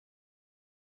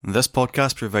This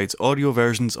podcast provides audio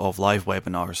versions of live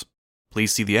webinars.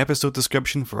 Please see the episode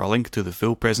description for a link to the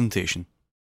full presentation.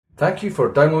 Thank you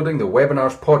for downloading the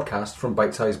Webinars podcast from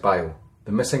Bite Size Bio,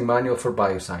 the missing manual for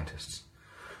bioscientists.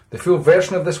 The full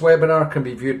version of this webinar can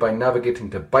be viewed by navigating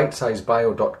to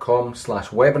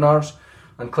bitesizebio.com/webinars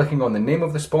and clicking on the name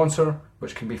of the sponsor,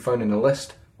 which can be found in the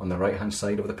list on the right-hand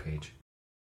side of the page.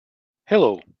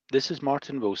 Hello, this is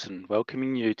Martin Wilson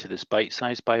welcoming you to this Bite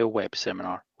Size Bio web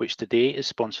seminar, which today is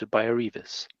sponsored by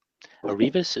Arrivis.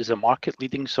 Arrivis is a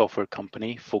market-leading software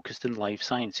company focused in life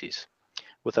sciences.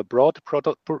 With a broad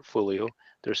product portfolio,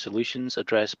 their solutions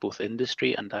address both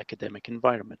industry and academic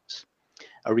environments.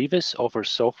 Arrivis offers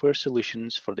software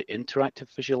solutions for the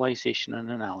interactive visualization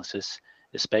and analysis,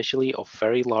 especially of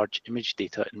very large image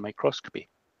data in microscopy.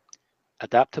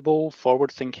 Adaptable,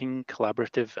 forward-thinking,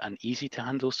 collaborative, and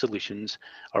easy-to-handle solutions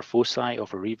are foci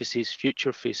of Arrivis's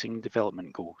future-facing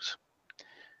development goals.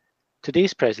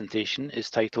 Today's presentation is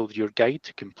titled Your Guide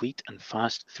to Complete and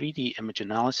Fast 3D Image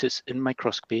Analysis in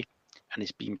Microscopy and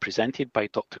is being presented by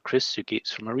Dr. Chris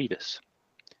Sugates from Arrivis.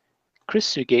 Chris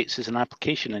Sugates is an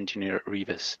application engineer at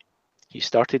Arrivis. He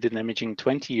started in imaging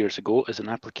 20 years ago as an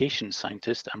application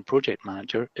scientist and project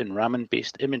manager in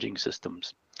Raman-based imaging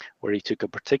systems, where he took a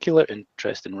particular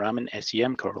interest in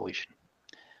Raman-SEM correlation.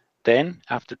 Then,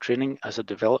 after training as a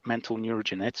developmental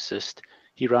neurogeneticist,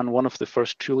 he ran one of the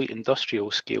first truly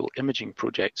industrial-scale imaging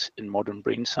projects in modern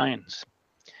brain science.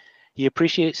 He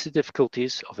appreciates the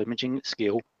difficulties of imaging at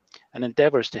scale and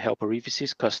endeavours to help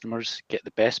Arrivis's customers get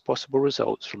the best possible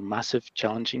results from massive,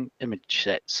 challenging image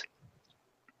sets.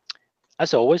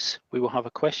 As always, we will have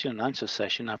a question and answer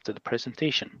session after the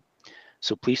presentation.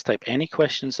 So please type any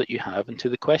questions that you have into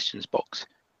the questions box,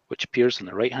 which appears on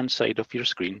the right-hand side of your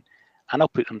screen, and I'll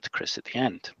put them to Chris at the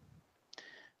end.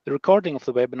 The recording of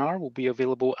the webinar will be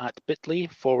available at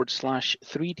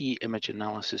bit.ly/3D image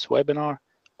analysis webinar,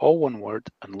 all one word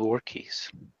and lowercase.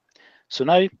 So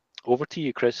now, over to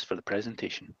you, Chris, for the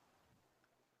presentation.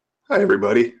 Hi,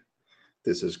 everybody.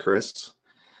 This is Chris.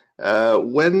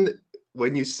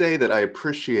 When you say that I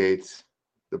appreciate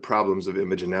the problems of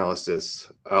image analysis,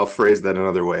 I'll phrase that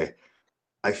another way.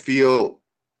 I feel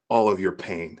all of your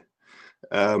pain.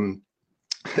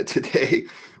 Today,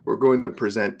 we're going to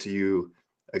present to you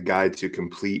a guide to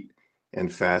complete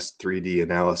and fast 3D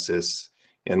analysis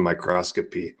in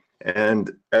microscopy.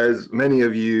 And as many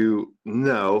of you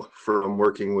know from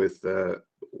working with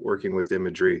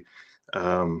imagery,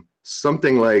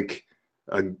 something like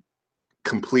a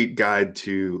complete guide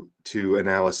to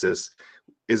analysis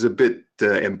is a bit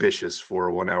ambitious for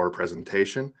a 1-hour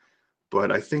presentation.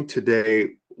 But I think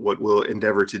today what we'll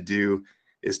endeavor to do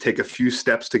is take a few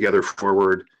steps together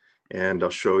forward, and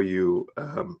I'll show you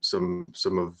some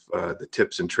of the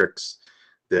tips and tricks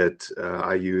that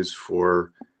I use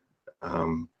for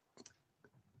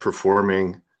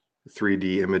performing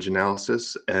 3D image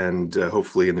analysis, and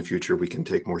hopefully in the future we can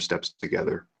take more steps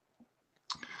together.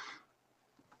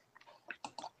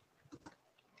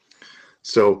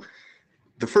 So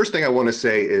the first thing I want to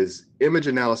say is image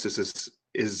analysis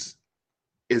is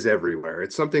everywhere.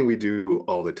 It's something we do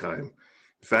all the time.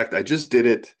 In fact, I just did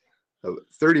it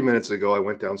 30 minutes ago. I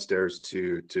went downstairs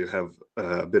to have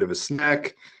a bit of a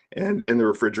snack, and in the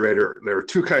refrigerator there are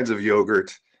two kinds of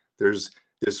yogurt. There's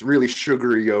this really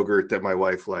sugary yogurt that my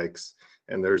wife likes,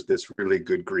 and there's this really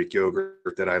good Greek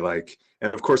yogurt that I like.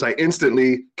 And of course, I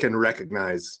instantly can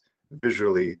recognize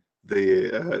visually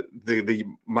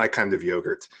my kind of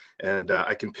yogurt, and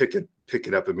I can pick it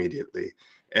up immediately.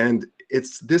 And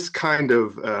it's this kind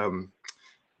of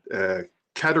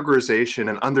categorization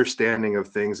and understanding of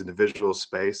things in the visual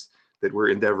space that we're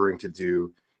endeavoring to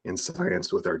do in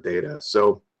science with our data.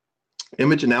 So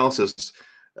image analysis,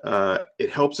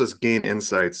 it helps us gain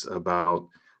insights about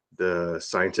the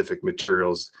scientific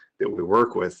materials that we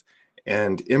work with,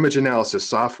 and image analysis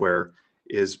software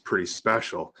is pretty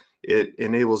special. It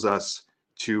enables us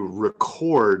to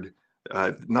record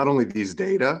not only these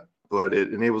data, but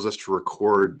it enables us to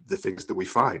record the things that we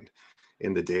find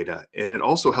in the data. And it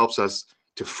also helps us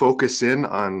to focus in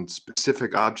on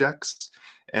specific objects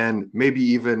and maybe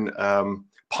even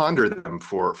ponder them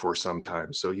for some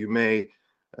time. So you may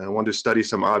want to study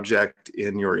some object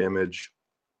in your image.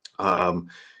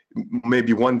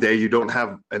 Maybe one day you don't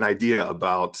have an idea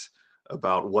about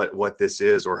what this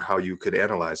is or how you could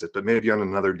analyze it, but maybe on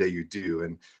another day you do.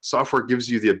 And software gives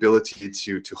you the ability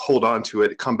to hold on to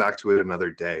it, come back to it another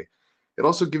day. It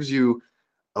also gives you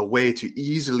a way to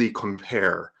easily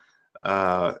compare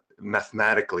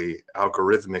mathematically,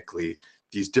 algorithmically,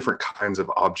 these different kinds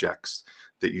of objects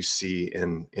that you see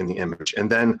in the image. And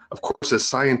then, of course, as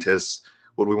scientists,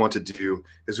 what we want to do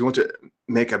is we want to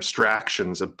make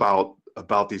abstractions about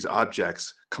these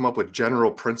objects, come up with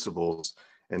general principles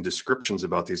and descriptions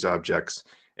about these objects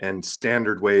and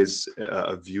standard ways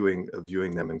of viewing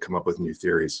them, and come up with new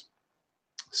theories.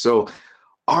 So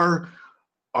our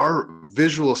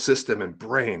visual system and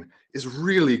brain is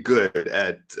really good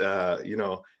at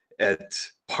at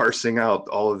parsing out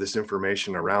all of this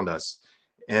information around us.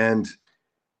 And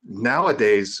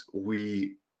nowadays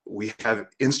we have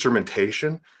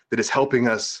instrumentation that is helping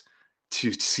us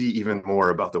to see even more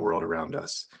about the world around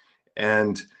us.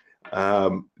 And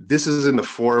this is in the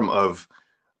form of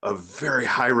very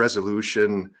high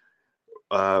resolution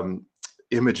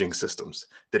imaging systems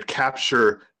that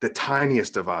capture the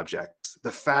tiniest of objects,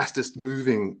 the fastest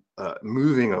moving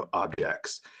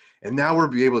objects. And now we'll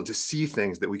be able to see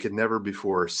things that we could never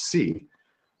before see.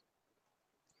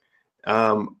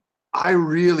 I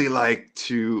really like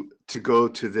to go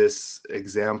to this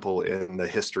example in the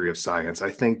history of science.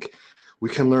 I think we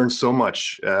can learn so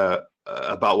much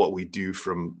about what we do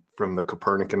from the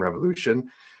Copernican revolution,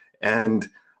 and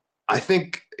I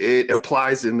think it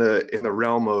applies in the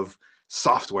realm of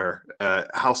software,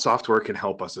 how software can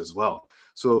help us as well.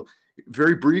 So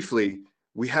very briefly,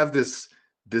 we have this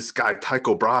guy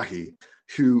Tycho Brahe,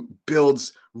 who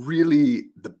builds really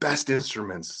the best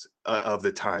instruments of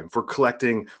the time for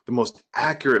collecting the most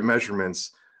accurate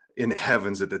measurements in the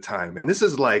heavens at the time. And this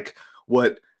is like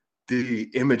what the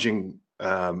imaging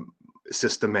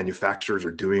system manufacturers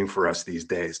are doing for us these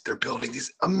days. They're building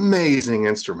these amazing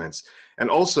instruments. And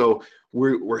also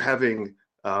we're having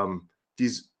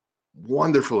these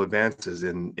wonderful advances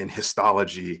in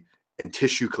histology and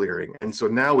tissue clearing. And so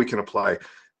now we can apply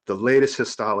the latest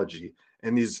histology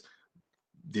and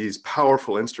these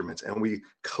powerful instruments, and we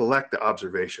collect the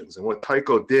observations. And what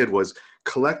Tycho did was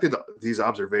collected these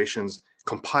observations,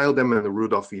 compiled them in the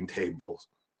Rudolphine tables.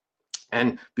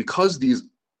 And because these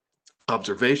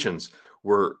observations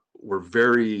were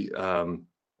very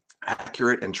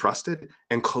accurate and trusted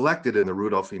and collected in the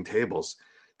Rudolphine tables,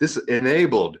 this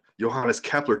enabled Johannes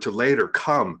Kepler to later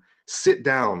come sit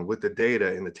down with the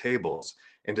data in the tables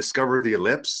and discover the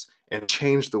ellipse and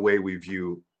change the way we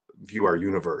view our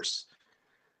universe.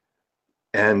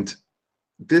 And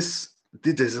the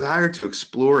desire to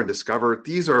explore and discover,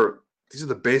 these are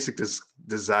the basic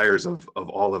desires of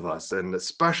all of us, and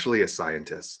especially as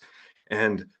scientists.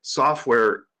 And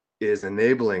software is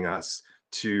enabling us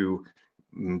to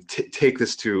take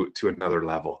this to another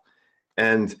level.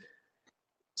 And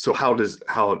so how does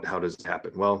it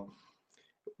happen? Well,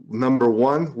 number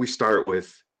one, we start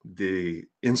with the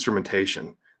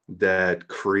instrumentation that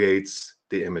creates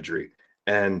the imagery.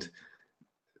 And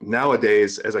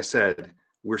nowadays, as I said,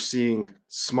 we're seeing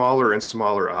smaller and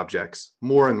smaller objects,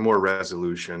 more and more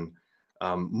resolution,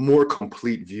 more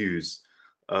complete views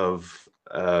of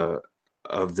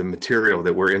the material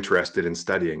that we're interested in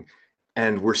studying.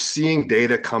 And we're seeing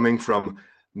data coming from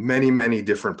many, many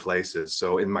different places.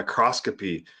 So in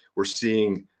microscopy, we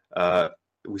see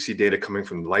data coming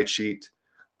from light sheet,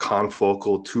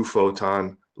 confocal,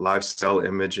 two-photon, live cell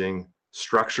imaging,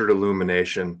 structured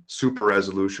illumination, super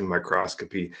resolution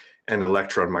microscopy, and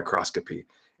electron microscopy.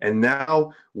 And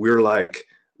now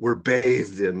we're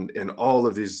bathed in all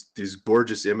of these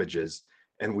gorgeous images,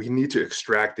 and we need to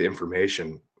extract the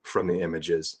information from the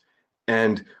images.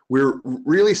 And we're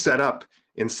really set up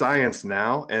in science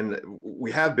now, and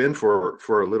we have been for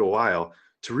a little while,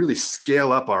 to really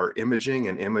scale up our imaging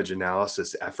and image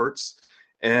analysis efforts.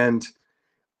 And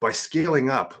by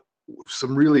scaling up,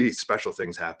 some really special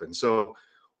things happen. So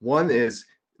one is,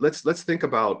 let's think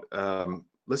about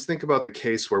the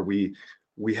case where we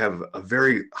have a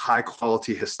very high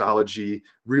quality histology,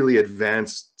 really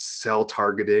advanced cell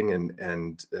targeting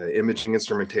and imaging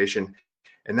instrumentation.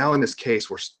 And now in this case,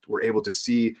 we're able to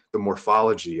see the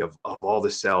morphology of all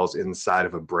the cells inside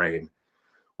of a brain.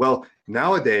 Well,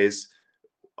 nowadays,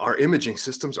 our imaging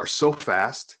systems are so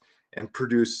fast and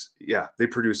produce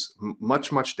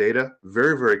much data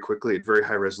very, very quickly at very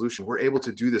high resolution. We're able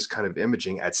to do this kind of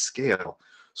imaging at scale.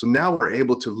 So now we're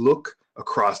able to look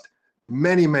across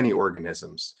many, many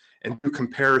organisms and do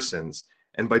comparisons.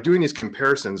 And by doing these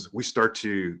comparisons, we start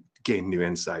to gain new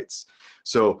insights.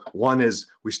 So one is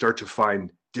we start to find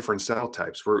different cell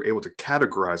types. We're able to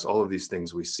categorize all of these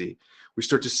things we see. We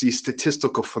start to see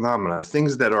statistical phenomena,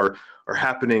 things that are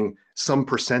happening some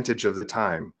percentage of the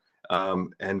time.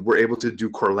 And we're able to do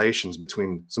correlations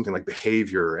between something like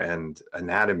behavior and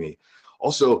anatomy.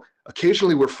 Also,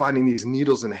 occasionally we're finding these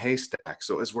needles in a haystack.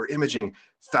 So as we're imaging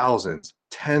thousands,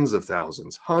 tens of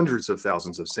thousands, hundreds of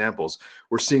thousands of samples,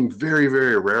 we're seeing very,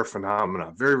 very rare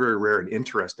phenomena, very, very rare and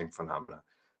interesting phenomena.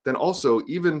 Then also,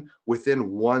 even within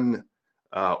one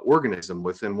organism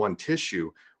within one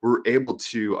tissue, we're able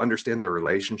to understand the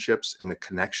relationships and the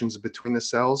connections between the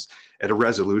cells at a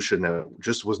resolution that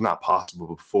just was not possible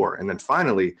before. And then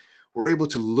finally, we're able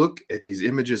to look at these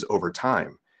images over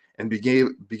time and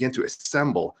begin to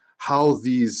assemble how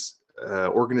these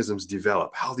organisms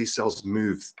develop, how these cells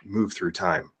move through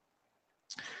time.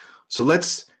 So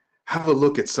let's have a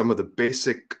look at some of the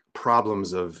basic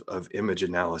problems of image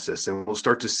analysis, and we'll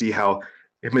start to see how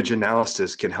image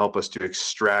analysis can help us to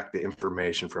extract the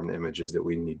information from the images that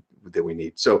we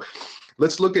need. So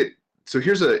let's look at, so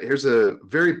here's a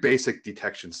very basic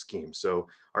detection scheme. So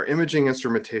our imaging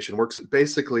instrumentation works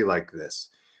basically like this.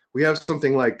 We have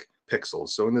something like pixels.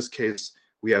 So in this case,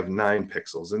 we have 9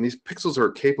 pixels, and these pixels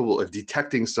are capable of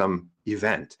detecting some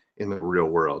event in the real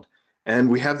world. And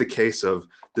we have the case of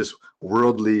this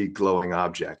worldly glowing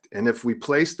object. And if we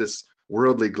place this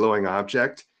worldly glowing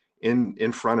object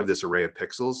in front of this array of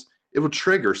pixels, it will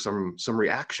trigger some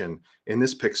reaction in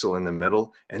this pixel in the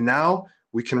middle. And now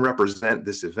we can represent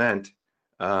this event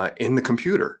in the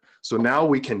computer. So now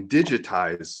we can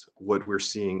digitize what we're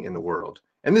seeing in the world.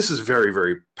 And this is very,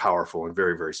 very powerful and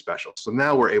very, very special. So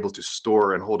now we're able to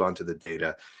store and hold on to the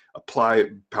data,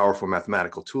 apply powerful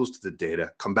mathematical tools to the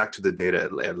data, come back to the data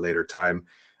at a later time,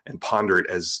 and ponder it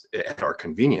at our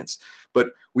convenience.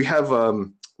 But we have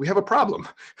a problem.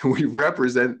 We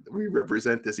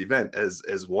represent this event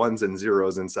as ones and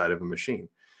zeros inside of a machine,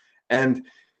 and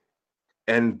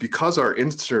because our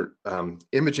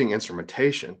imaging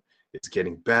instrumentation is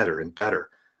getting better and better,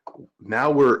 now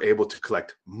we're able to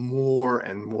collect more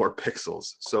and more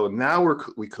pixels. So now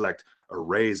we collect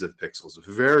arrays of pixels,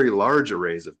 very large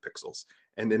arrays of pixels,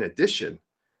 and in addition,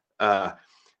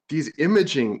 these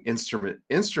imaging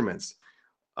instruments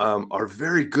are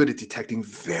very good at detecting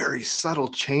very subtle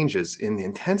changes in the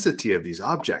intensity of these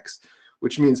objects,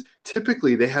 which means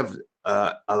typically they have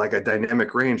like a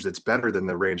dynamic range that's better than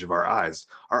the range of our eyes.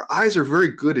 Our eyes are very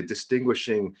good at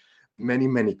distinguishing many,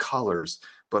 many colors,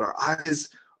 but our eyes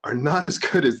are not as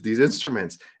good as these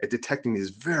instruments at detecting these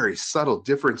very subtle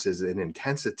differences in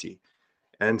intensity.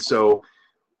 And so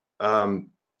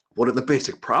one of the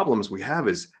basic problems we have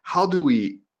is how do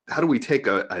we take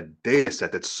a data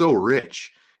set that's so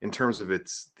rich in terms of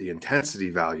the intensity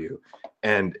value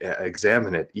and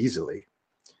examine it easily?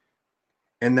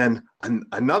 And then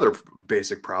another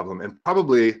basic problem, and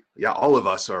probably, yeah, all of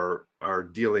us are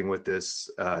dealing with this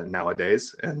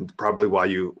nowadays, and probably why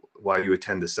you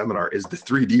attend this seminar, is the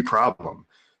 3D problem.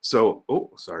 So,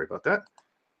 oh, sorry about that.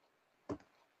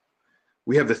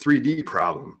 We have the 3D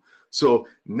problem. So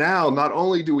now not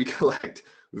only do we collect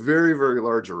very, very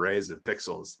large arrays of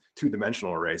pixels,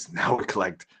 2-dimensional arrays, now we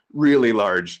collect really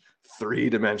large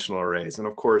 3-dimensional arrays. And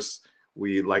of course,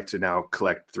 we like to now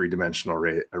collect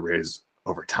 3-dimensional arrays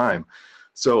over time.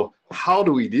 So how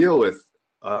do we deal with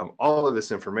all of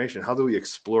this information? How do we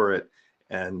explore it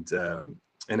and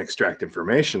extract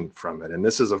information from it? And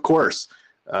this is, of course,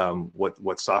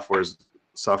 what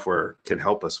software can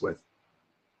help us with.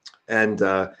 And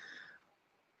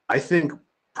I think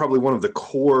probably one of the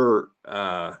core,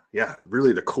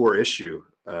 really the core issue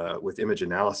with image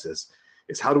analysis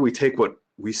is how do we take what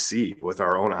we see with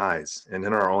our own eyes and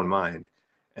in our own mind,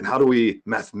 and how do we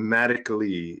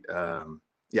mathematically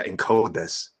encode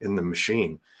this in the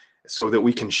machine so that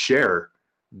we can share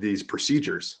these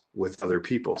procedures with other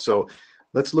people. So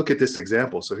let's look at this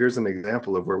example. So here's an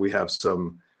example of where we have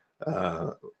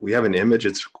we have an image.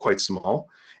 It's quite small,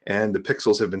 and the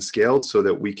pixels have been scaled so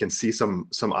that we can see some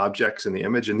objects in the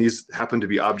image, and these happen to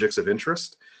be objects of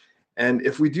interest. And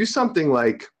if we do something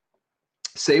like,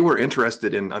 say we're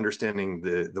interested in understanding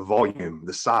the volume,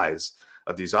 the size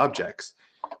of these objects,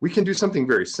 we can do something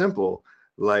very simple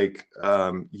like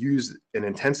use an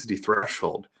intensity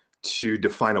threshold to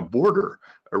define a border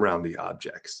around the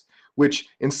objects, which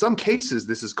in some cases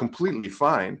this is completely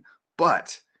fine,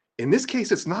 but in this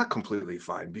case it's not completely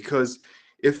fine, because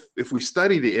if we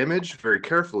study the image very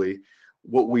carefully,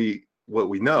 what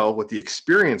the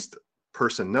experienced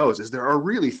person knows is there are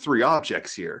really 3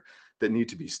 objects here that need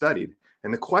to be studied.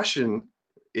 And the question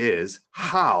is,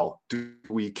 how do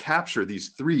we capture these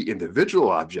 3 individual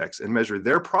objects and measure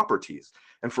their properties?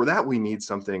 And for that, we need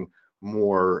something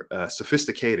more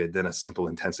sophisticated than a simple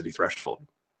intensity threshold.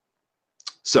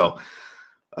 So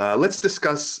let's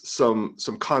discuss some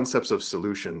concepts of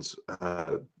solutions.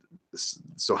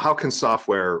 So how can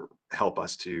software help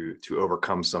us to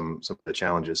overcome some of the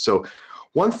challenges? So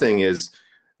one thing is,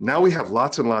 now we have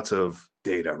lots and lots of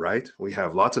data, right? We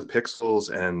have lots of pixels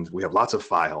and we have lots of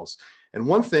files. And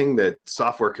one thing that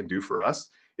software can do for us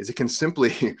is it can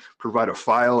simply provide a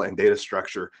file and data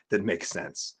structure that makes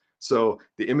sense. So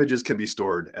the images can be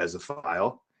stored as a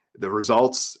file, The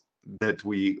results that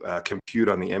we compute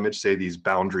on the image, say these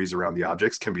boundaries around the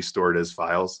objects, can be stored as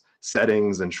files,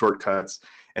 settings and shortcuts,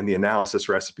 and the analysis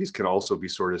recipes can also be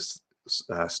stored as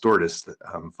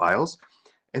files.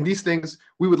 And these things,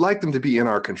 we would like them to be in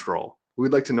our control. We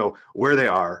would like to know where they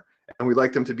are, and we'd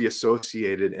like them to be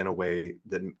associated in a way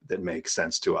that makes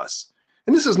sense to us.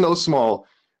 And this is no small,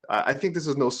 I think this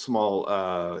is no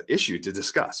small issue to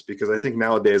discuss, because I think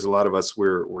nowadays a lot of us,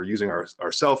 we're using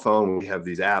our cell phone, we have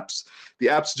these apps. The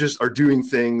apps just are doing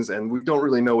things and we don't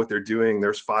really know what they're doing.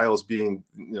 There's files being,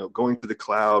 going to the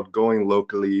cloud, going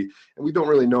locally, and we don't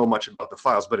really know much about the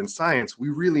files. But in science, we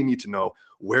really need to know,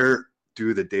 where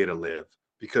do the data live?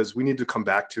 Because we need to come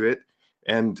back to it,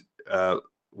 and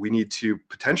we need to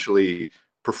potentially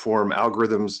perform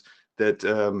algorithms that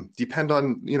depend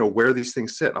on where these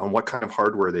things sit, on what kind of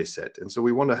hardware they sit. And so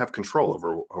we want to have control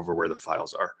over where the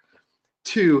files are.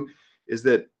 Two is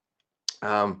that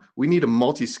we need a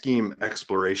multi-scheme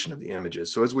exploration of the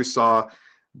images. So as we saw,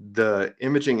 the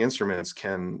imaging instruments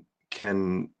can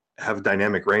have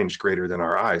dynamic range greater than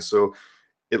our eyes. So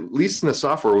at least in the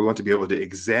software, we want to be able to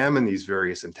examine these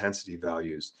various intensity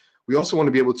values. We also want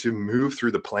to be able to move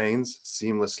through the planes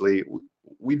seamlessly.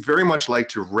 We'd very much like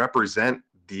to represent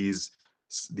these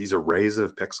arrays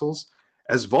of pixels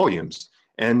as volumes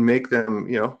and make them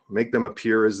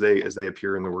appear as they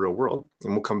appear in the real world.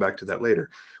 And we'll come back to that later.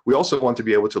 We also want to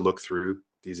be able to look through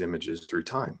these images through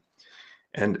time.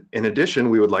 And in addition,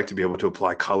 we would like to be able to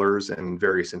apply colors and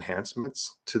various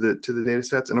enhancements to the data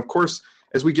sets. And of course,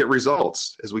 as we get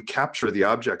results, as we capture the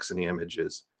objects in the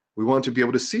images, we want to be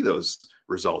able to see those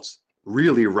results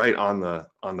really right on the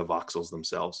voxels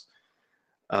themselves.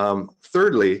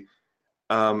 Thirdly,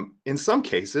 in some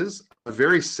cases, a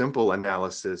very simple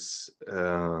analysis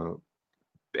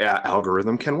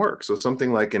algorithm can work. So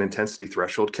something like an intensity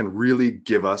threshold can really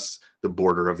give us the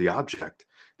border of the object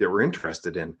that we're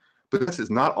interested in. But this is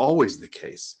not always the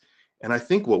case. And I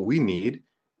think what we need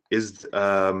is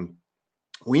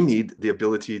we need the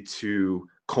ability to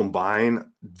combine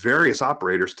various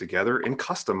operators together in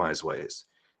customized ways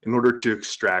in order to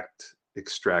extract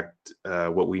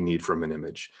what we need from an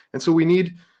image. And so we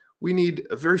need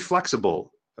a very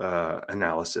flexible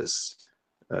analysis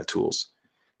tools.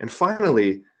 And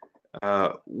finally,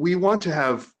 we want to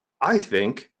have, I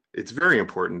think it's very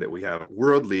important that we have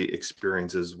worldly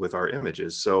experiences with our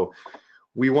images. So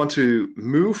we want to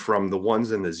move from the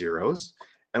ones and the zeros,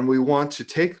 and we want to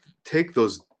take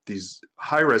these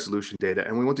high resolution data,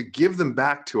 and we want to give them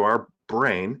back to our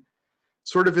brain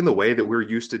sort of in the way that we're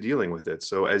used to dealing with it.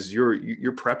 So as you're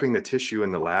prepping the tissue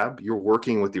in the lab, you're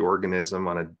working with the organism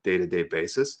on a day-to-day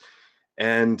basis,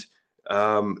 and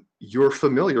you're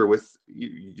familiar with,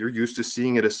 you're used to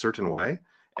seeing it a certain way,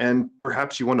 and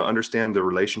perhaps you want to understand the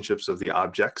relationships of the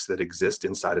objects that exist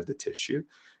inside of the tissue.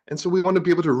 And so we want to be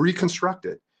able to reconstruct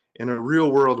it in a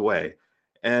real world way.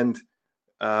 And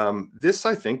this,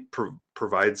 I think,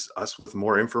 provides us with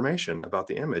more information about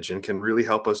the image and can really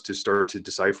help us to start to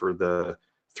decipher the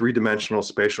three-dimensional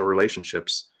spatial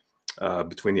relationships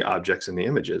between the objects and the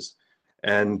images.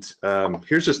 And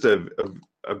here's just a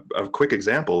quick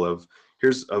example of,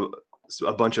 here's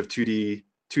a bunch of 2D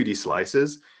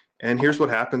slices. And here's what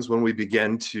happens when we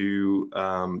begin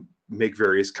to make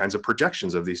various kinds of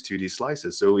projections of these 2D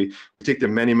slices. So we take the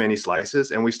many, many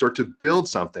slices and we start to build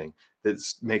something that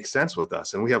makes sense with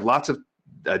us. And we have lots of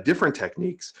different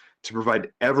techniques to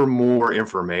provide ever more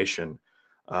information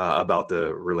about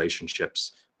the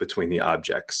relationships between the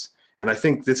objects. And I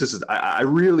think I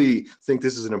really think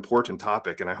this is an important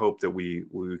topic, and I hope that we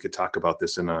could talk about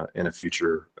this in a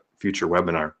future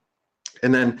webinar.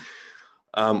 And then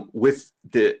with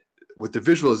the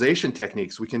visualization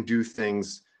techniques, we can do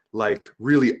things like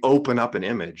really open up an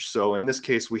image. So in this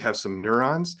case, we have some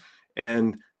neurons,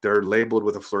 and they're labeled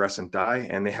with a fluorescent dye,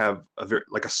 and they have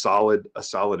a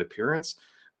solid appearance.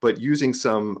 But using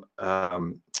some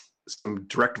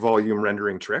direct volume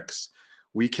rendering tricks,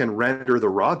 we can render the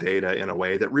raw data in a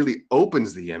way that really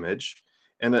opens the image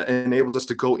and enables us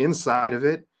to go inside of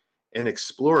it and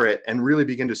explore it and really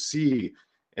begin to see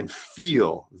and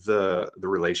feel the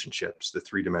relationships, the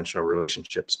three-dimensional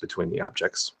relationships between the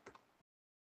objects.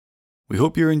 We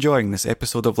hope you're enjoying this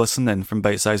episode of Listen In from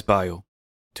Bite Size Bio.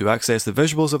 To access the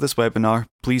visuals of this webinar,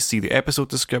 please see the episode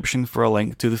description for a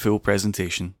link to the full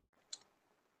presentation.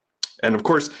 And of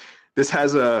course, this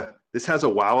has a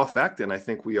wow effect, and I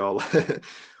think we all,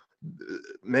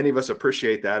 many of us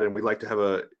appreciate that, and we'd like to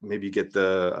have maybe get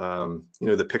the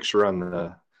the picture on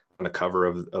the cover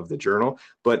of the journal.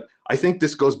 But I think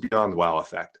this goes beyond the wow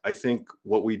effect. I think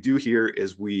what we do here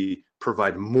is we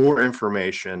provide more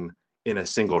information in a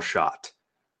single shot.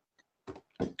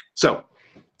 So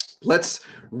let's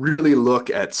really look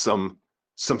at some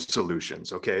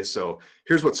solutions. Okay, so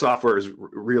here's what software is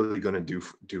really going to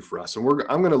do for us, and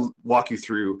I'm going to walk you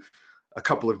through a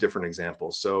couple of different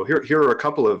examples. So here are a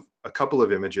couple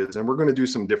of images, and we're going to do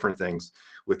some different things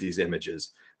with these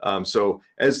images. So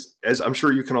as I'm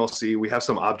sure you can all see, we have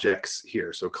some objects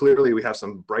here. So clearly we have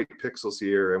some bright pixels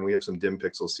here, and we have some dim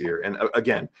pixels here. And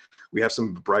again, we have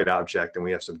some bright object and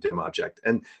we have some dim object.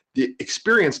 And the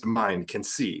experienced mind can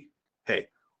see, hey,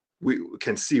 we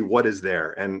can see what is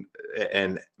there and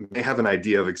may have an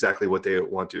idea of exactly what they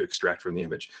want to extract from the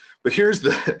image. But here's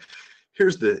the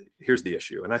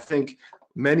issue, and I think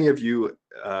many of you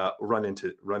run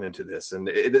into this, and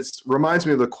it reminds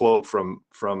me of the quote from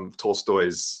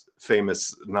Tolstoy's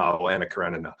famous novel Anna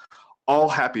Karenina: "All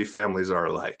happy families are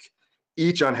alike.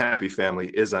 Each unhappy family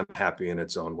is unhappy in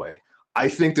its own way." I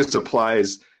think this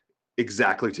applies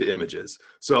exactly to images.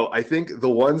 So I think the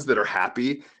ones that are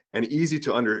happy and easy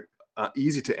to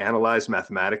analyze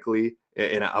mathematically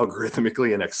and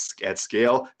algorithmically and at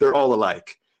scale, they're all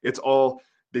alike.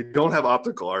 They don't have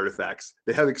optical artifacts.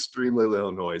 They have extremely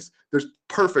little noise. There's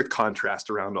perfect contrast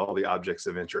around all the objects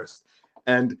of interest.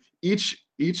 And each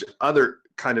other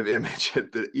kind of image,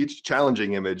 each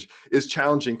challenging image is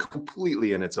challenging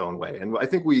completely in its own way. And I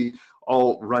think we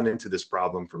all run into this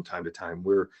problem from time to time,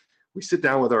 where we sit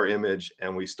down with our image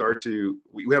and we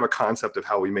have a concept of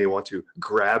how we may want to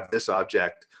grab this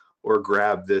object or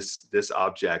grab this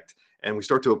object, and we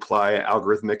start to apply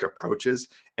algorithmic approaches,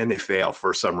 and they fail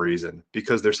for some reason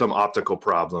because there's some optical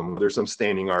problem, there's some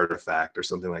staining artifact or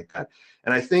something like that.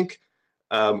 And I think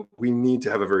we need to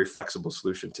have a very flexible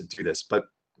solution to do this. But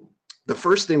the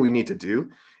first thing we need to do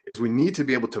is we need to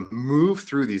be able to move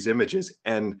through these images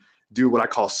and do what I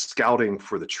call scouting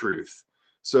for the truth.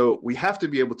 So we have to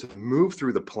be able to move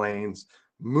through the planes,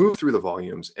 move through the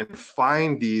volumes, and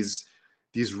find these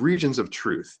regions of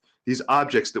truth, these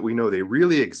objects that we know they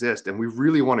really exist and we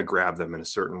really want to grab them in a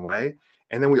certain way.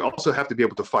 And then we also have to be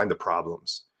able to find the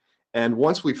problems. And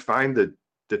once we find the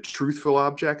truthful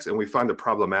objects and we find the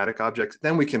problematic objects,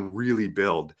 then we can really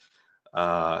build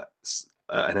an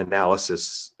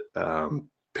analysis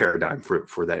paradigm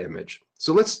for that image.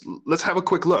 So let's have a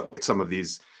quick look at some of the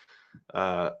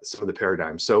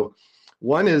paradigms. So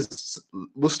one is,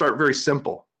 we'll start very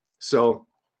simple. So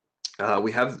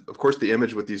we have, of course, the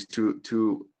image with these two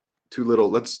little,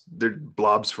 they're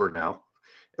blobs for now.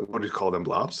 What do you call them?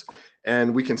 Blobs.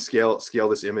 And we can scale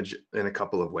this image in a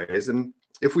couple of ways. And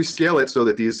if we scale it so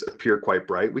that these appear quite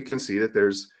bright, we can see that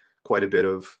there's quite a bit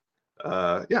of,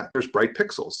 there's bright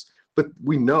pixels. But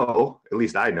we know, at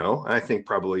least I know, and I think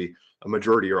probably a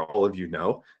majority or all of you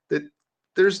know, that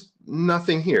there's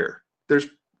nothing here. There's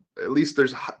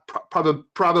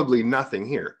probably nothing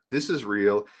here. This is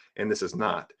real and this is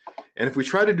not. And if we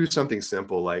try to do something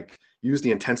simple like use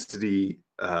the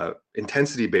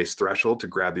intensity-based threshold to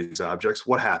grab these objects,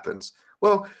 what happens?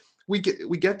 Well, we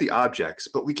get the objects,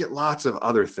 but we get lots of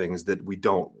other things that we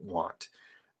don't want.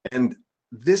 And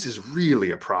this is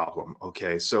really a problem,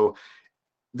 okay? So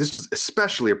this is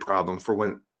especially a problem for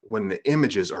when the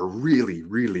images are really,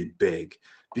 really big,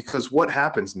 because what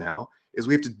happens now is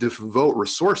we have to devote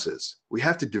resources. We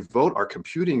have to devote our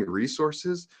computing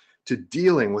resources to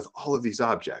dealing with all of these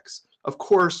objects. Of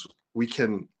course, we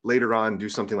can later on do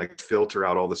something like filter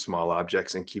out all the small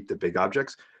objects and keep the big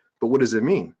objects. But what does it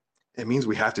mean? It means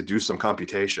we have to do some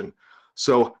computation.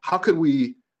 So how could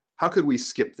we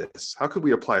skip this? How could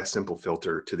we apply a simple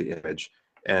filter to the image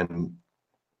and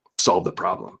solve the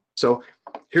problem? So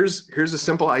here's a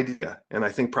simple idea, and I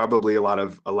think probably a lot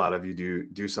of you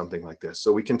do something like this.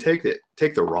 So we can take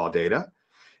the raw data,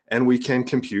 and we can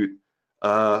compute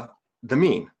the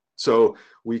mean. So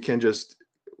we can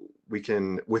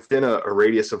within a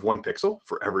radius of 1 pixel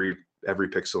for every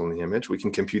pixel in the image, we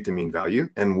can compute the mean value,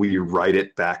 and we write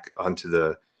it back onto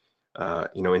the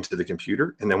into the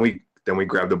computer, and then we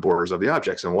grab the borders of the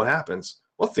objects. And what happens?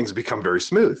 Well, things become very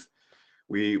smooth.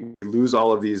 We lose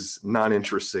all of these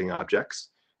non-interesting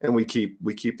objects, and we keep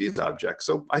these objects.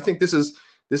 So I think this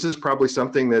is probably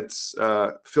something that's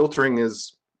filtering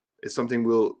is something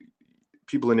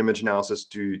people in image analysis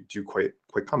do quite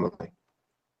commonly.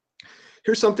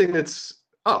 Here's something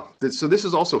so this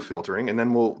is also filtering, and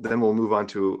then we'll move on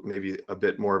to maybe a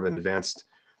bit more of an advanced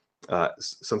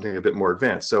something a bit more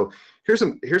advanced. So here's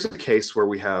a case where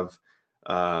we have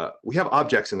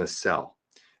objects in a cell.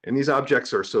 And these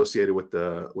objects are associated with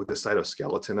the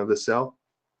cytoskeleton of the cell.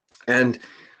 And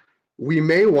we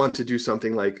may want to do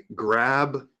something like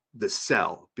grab the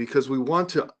cell, because we want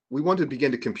to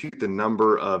begin to compute the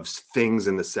number of things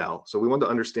in the cell. So we want to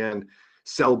understand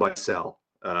cell by cell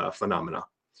phenomena.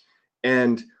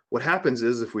 And what happens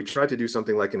is if we try to do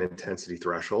something like an intensity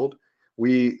threshold,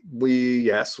 we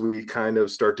kind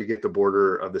of start to get the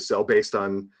border of the cell based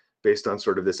on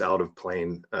sort of this out of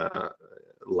plane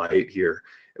light here.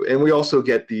 And we also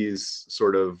get these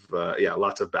sort of,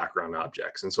 lots of background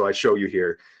objects. And so I show you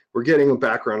here, we're getting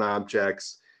background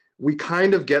objects. We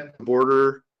kind of get the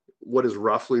border, what is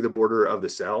roughly the border of the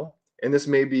cell. And this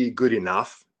may be good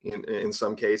enough in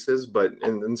some cases, but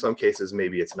in some cases,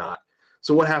 maybe it's not.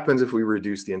 So what happens if we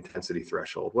reduce the intensity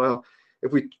threshold? Well,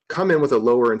 if we come in with a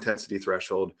lower intensity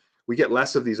threshold, we get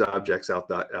less of these objects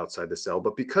outside the cell.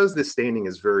 But because this staining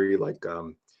is very like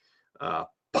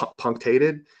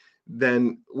punctated,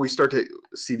 then we start to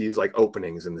see these like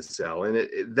openings in the cell,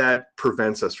 and that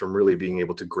prevents us from really being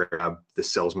able to grab the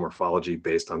cell's morphology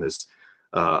based on this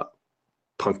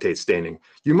punctate staining.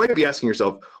 You might be asking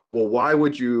yourself, well, why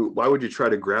would you try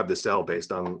to grab the cell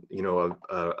based on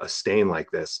a stain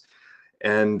like this?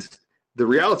 And the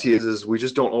reality is we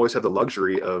just don't always have the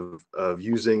luxury of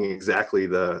using exactly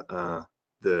the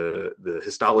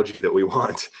histology that we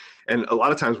want. And a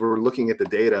lot of times we're looking at the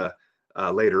data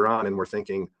later on and we're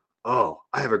thinking, oh,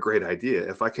 I have a great idea.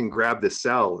 If I can grab this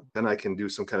cell, then I can do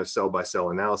some kind of cell-by-cell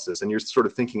analysis. And you're sort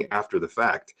of thinking after the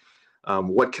fact,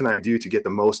 what can I do to get the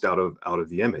most out of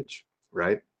the image,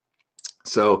 right?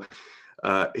 So,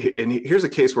 and here's a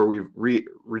case where we've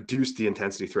reduced the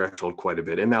intensity threshold quite a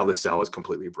bit, and now the cell is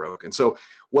completely broken. So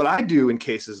what I do in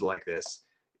cases like this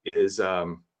is,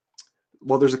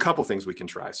 well, there's a couple things we can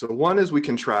try. So one is we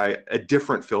can try a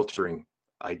different filtering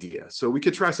idea. So we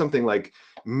could try something like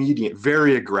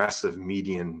very aggressive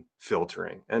median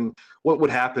filtering. And what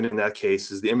would happen in that case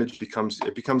is the image becomes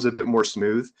a bit more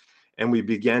smooth, and we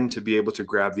begin to be able to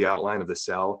grab the outline of the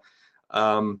cell.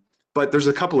 But there's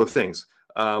a couple of things.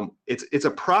 It's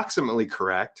approximately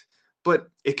correct,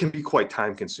 but it can be quite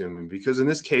time consuming, because in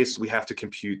this case, we have to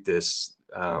compute this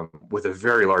with a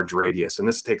very large radius, and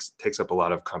this takes up a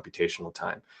lot of computational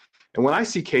time. And when I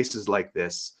see cases like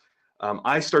this,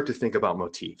 I start to think about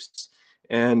motifs.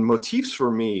 And motifs for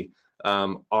me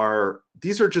are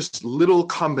just little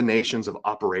combinations of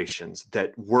operations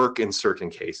that work in certain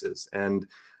cases. And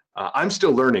I'm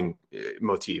still learning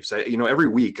motifs. Every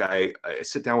week I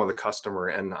sit down with a customer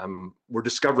and we're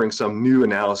discovering some new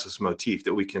analysis motif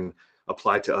that we can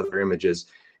apply to other images.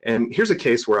 And here's a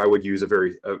case where I would use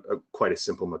quite a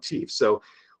simple motif. So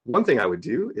one thing I would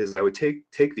do is I would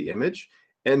take the image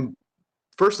and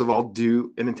first of all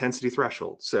do an intensity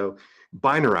threshold. So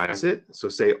binarize it. So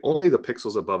say only the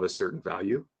pixels above a certain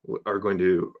value are going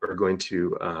to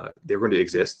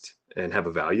exist and have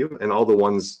a value, and all the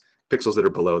pixels that are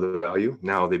below the value,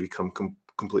 now they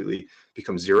completely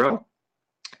become zero.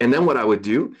 And then what I would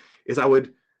do is I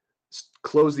would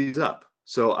close these up.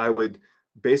 So I would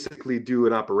basically do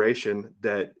an operation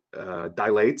that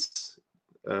dilates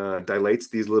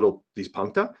these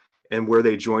puncta, and where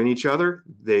they join each other,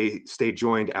 they stay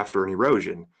joined after an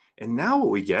erosion. And now what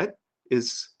we get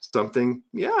is something,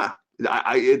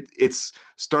 it's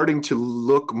starting to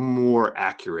look more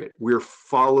accurate. We're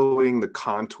following the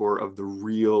contour of the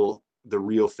real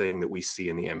thing that we see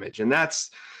in the image. And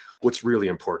that's what's really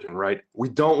important, right? We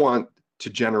don't want to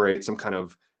generate some kind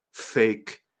of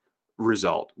fake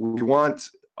result. We want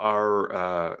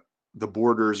the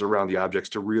borders around the objects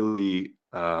to really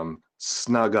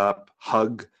snug up,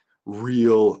 hug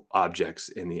real objects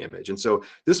in the image. And so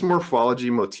this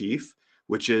morphology motif,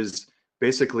 which is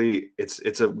basically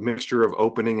it's a mixture of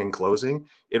opening and closing,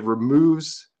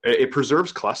 it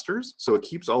preserves clusters. So it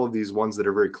keeps all of these ones that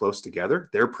are very close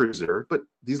together, they're preserved, but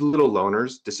these little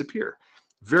loners disappear.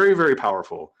 Very, very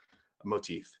powerful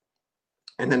motif.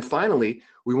 And then finally,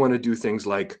 we want to do things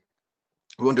like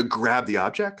we want to grab the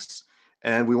objects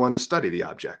and we want to study the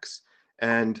objects.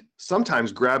 And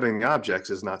sometimes grabbing the objects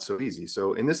is not so easy.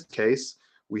 So in this case,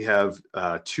 we have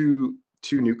two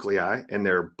nuclei and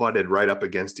they're butted right up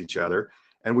against each other.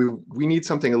 And we need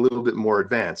something a little bit more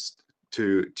advanced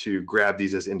to grab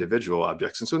these as individual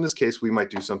objects. And so in this case, we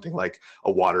might do something like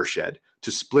a watershed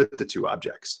to split the two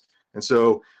objects. And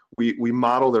so we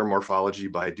model their morphology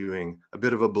by doing a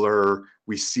bit of a blur,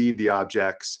 we seed the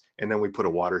objects, and then we put a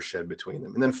watershed between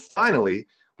them. And then finally,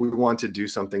 we want to do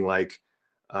something like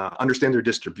understand their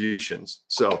distributions.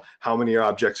 So how many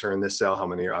objects are in this cell, how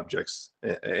many objects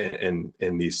in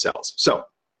these cells. So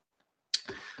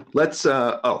let's,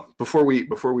 before we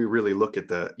really look at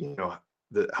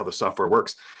how the software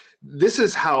works, this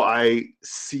is how I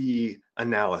see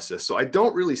analysis. So I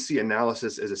don't really see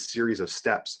analysis as a series of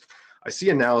steps. I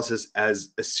see analysis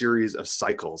as a series of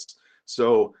cycles.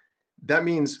 So that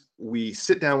means we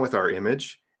sit down with our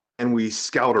image and we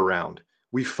scout around.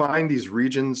 we find these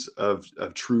regions of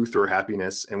truth or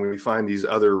happiness, and we find these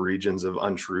other regions of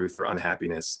untruth or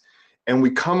unhappiness. And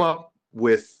we come up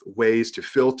with ways to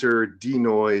filter,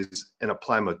 denoise, and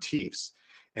apply motifs.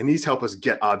 And these help us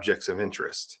get objects of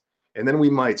interest. And then we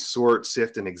might sort,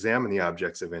 sift, and examine the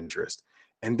objects of interest.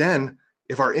 And then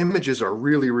if our images are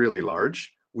really, really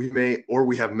large, we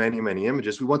have many, many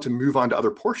images, we want to move on to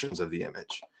other portions of the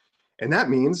image. And that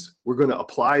means we're going to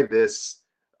apply this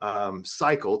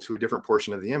cycle to a different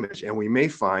portion of the image. And we may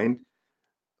find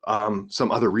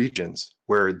some other regions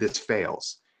where this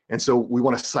fails. And so we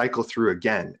want to cycle through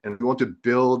again. And we want to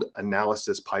build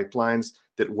analysis pipelines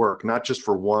that work not just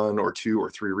for 1 or 2 or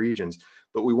 3 regions,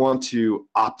 but we want to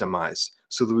optimize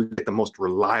so that we get the most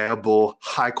reliable,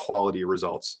 high quality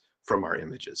results from our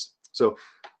images. So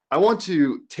I want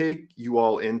to take you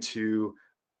all into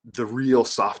the real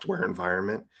software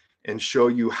environment and show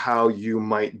you how you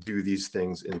might do these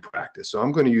things in practice. So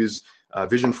I'm going to use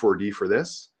Vision 4D for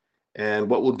this. And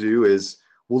what we'll do is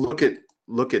we'll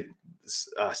look at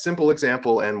a simple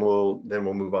example, and then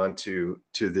we'll move on to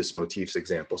this motifs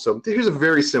example. So here's a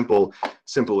very simple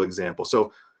example.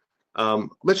 So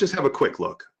let's just have a quick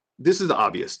look. This is the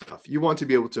obvious stuff. You want to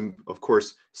be able to, of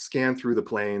course, scan through the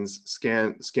planes,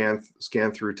 scan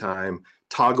through time,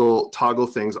 toggle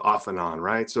things off and on,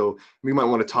 right? So we might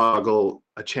want to toggle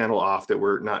a channel off that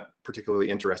we're not particularly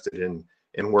interested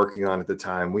in working on at the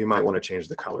time. We might want to change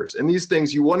the colors. And these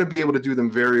things, you want to be able to do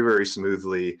them very, very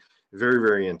smoothly, very,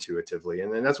 very intuitively.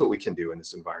 And then that's what we can do in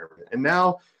this environment. And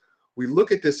now we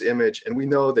look at this image and we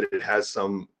know that it has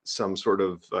some sort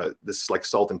of this like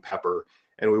salt and pepper,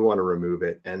 and we want to remove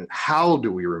it. And how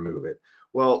do we remove it?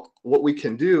 Well, what we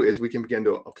can do is we can begin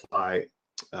to apply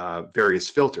various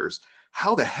filters.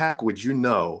 How the heck would you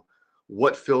know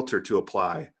what filter to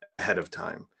apply ahead of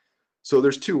time? So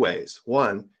there's 2 ways.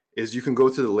 One is you can go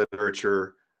through the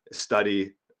literature,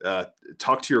 study,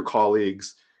 talk to your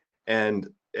colleagues, and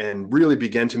really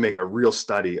begin to make a real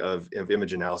study of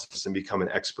image analysis and become an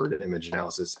expert at image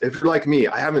analysis. If you're like me,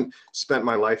 I haven't spent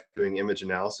my life doing image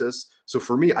analysis. So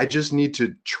for me, I just need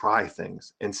to try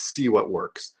things and see what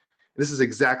works. This is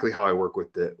exactly how I work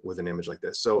with an image like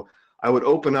this. So I would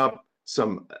open up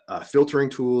some filtering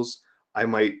tools. I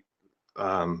might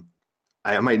know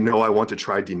I want to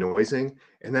try denoising,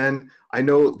 and then I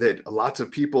know that lots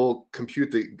of people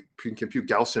compute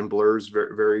Gaussian blurs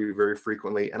very, very, very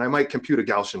frequently, and I might compute a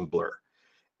Gaussian blur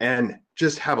and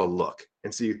just have a look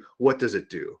and see what does it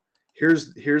do.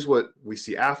 Here's what we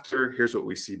see after, here's what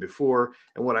we see before,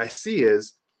 and what I see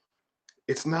is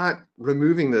it's not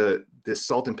removing this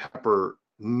salt and pepper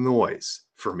noise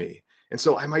for me. And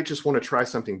so I might just want to try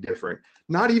something different,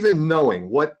 not even knowing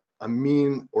what a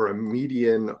mean or a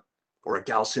median or a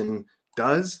Gaussian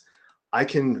does. I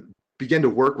can begin to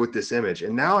work with this image,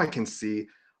 and now I can see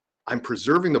I'm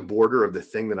preserving the border of the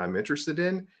thing that I'm interested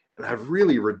in, and I've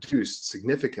really reduced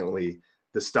significantly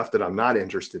the stuff that I'm not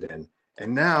interested in.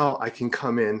 And now I can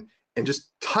come in and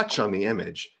just touch on the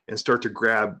image and start to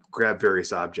grab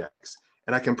various objects.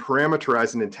 And I can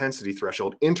parameterize an intensity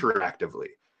threshold interactively.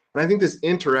 And I think this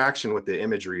interaction with the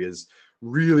imagery is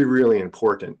really, really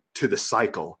important to the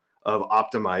cycle of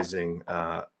optimizing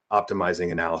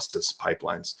analysis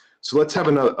pipelines. So let's have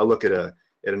a look at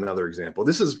another example.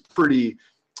 This is pretty,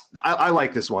 I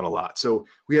like this one a lot. So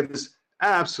we have this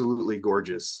absolutely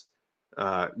gorgeous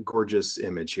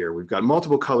image here. We've got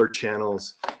multiple color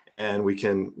channels, and we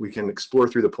can explore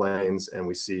through the planes, and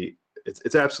we see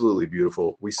it's absolutely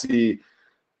beautiful. We see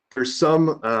there's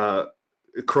some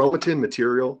chromatin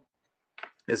material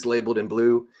is labeled in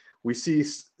blue. We see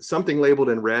something labeled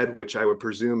in red, which I would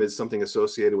presume is something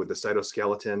associated with the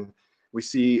cytoskeleton. We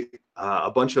see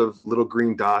a bunch of little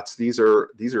green dots. These are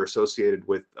associated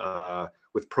with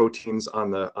proteins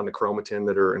on the chromatin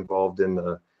that are involved in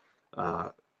the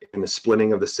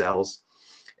splitting of the cells.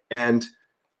 And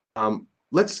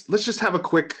let's just have a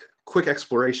quick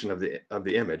exploration of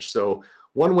the image. So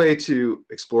one way to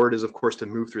explore it is, of course, to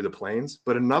move through the planes,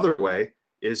 but another way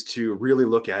is to really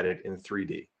look at it in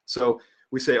 3D. So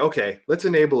we say, okay, let's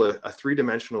enable a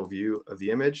 3-dimensional view of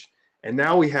the image, and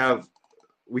now we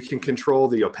can control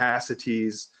the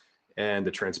opacities and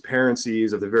the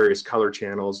transparencies of the various color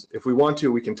channels. If we want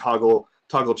to, we can toggle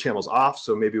channels off.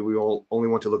 So maybe we only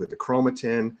want to look at the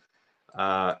chromatin.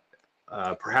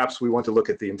 Perhaps we want to look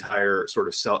at the entire sort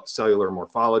of cellular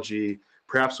morphology.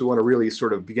 Perhaps we want to really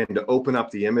sort of begin to open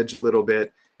up the image a little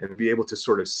bit and be able to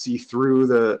sort of see through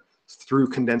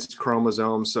condensed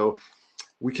chromosomes. So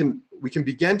we can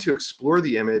begin to explore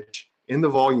the image in the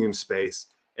volume space.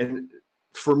 And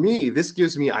for me, this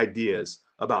gives me ideas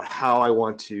about how I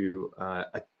want to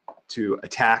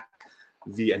attack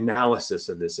the analysis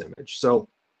of this image. So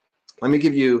let me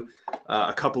give you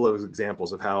a couple of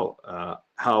examples of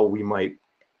how we might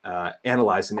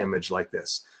analyze an image like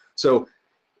this. So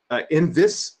in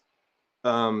this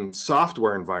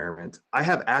software environment, I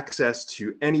have access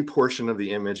to any portion of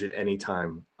the image at any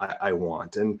time I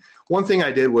want. And one thing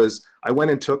I did was I went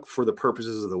and took, for the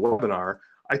purposes of the webinar,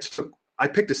 I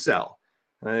picked a cell.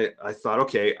 And I thought,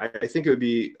 okay, I think it would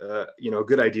be a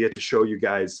good idea to show you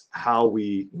guys how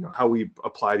we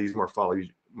apply these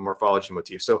morphology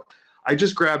motifs. So I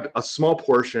just grabbed a small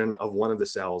portion of one of the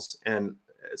cells, and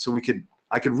so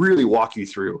I could really walk you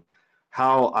through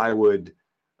how I would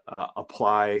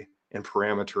apply and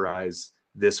parameterize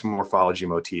this morphology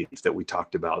motif that we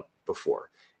talked about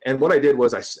before. And what I did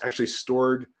was I actually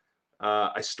stored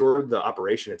the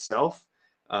operation itself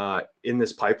in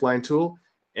this pipeline tool,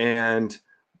 and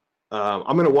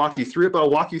I'm going to walk you through it, but I'll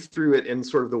walk you through it in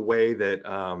sort of the way that,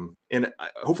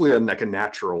 hopefully in like a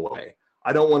natural way.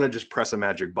 I don't want to just press a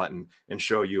magic button and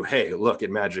show you, hey, look,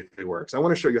 it magically works. I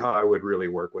want to show you how I would really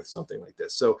work with something like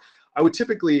this. So I would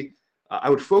typically, I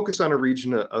would focus on a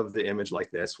region of the image like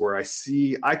this, where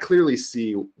I clearly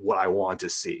see what I want to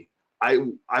see. I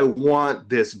want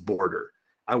this border.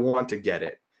 I want to get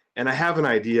it. And I have an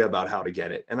idea about how to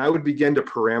get it. And I would begin to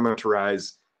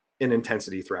parameterize an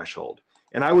intensity threshold.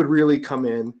 And I would really come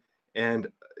in and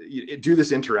do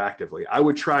this interactively. I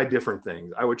would try different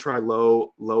things. I would try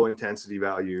low intensity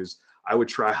values. I would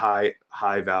try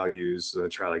high values. So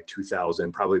I'd try like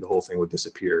 2000. Probably the whole thing would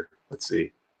disappear. Let's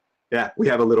see. Yeah, we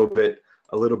have a little bit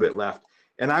left.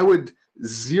 And I would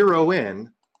zero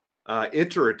in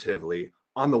iteratively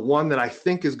on the one that I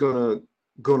think is gonna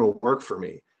work for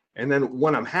me. And then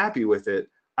when I'm happy with it,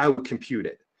 I would compute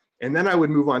it. And then I would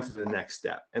move on to the next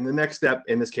step. And the next step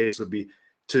in this case would be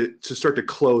to start to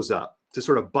close up, to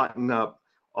sort of button up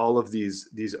all of these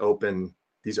open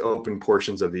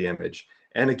portions of the image.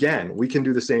 And again, we can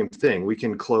do the same thing. We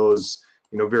can close,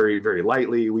 very, very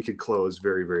lightly. We could close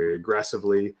very, very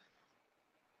aggressively,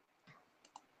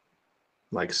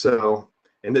 like so.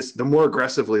 And the more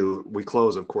aggressively we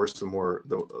close, of course, the more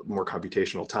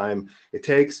computational time it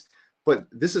takes. But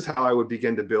this is how I would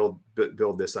begin to build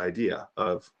this idea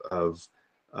of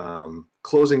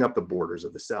closing up the borders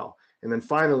of the cell. And then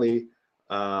finally,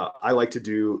 I like to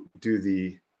do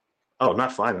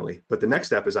not finally, but the next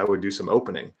step is I would do some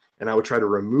opening, and I would try to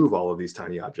remove all of these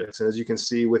tiny objects. And as you can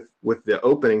see with the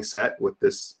opening set with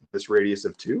this radius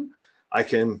of 2, I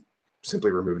can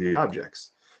simply remove the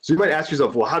objects. So you might ask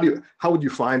yourself, well, how would you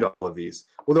find all of these?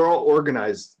 Well, they're all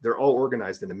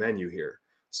organized in the menu here.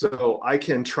 So I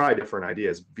can try different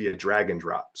ideas via drag and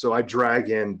drop. So I drag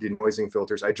in denoising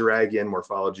filters, I drag in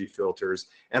morphology filters,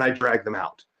 and I drag them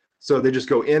out. So they just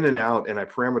go in and out, and I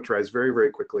parameterize very,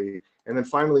 very quickly. And then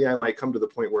finally, I might come to the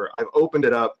point where I've opened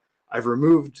it up, I've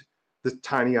removed the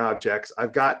tiny objects,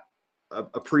 I've got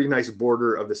a pretty nice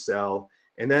border of the cell,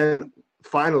 and then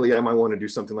finally, I might want to do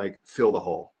something like fill the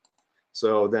hole.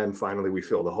 So then finally, we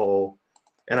fill the hole,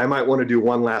 and I might want to do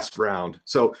one last round.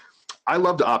 So I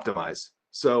love to optimize.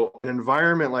 So an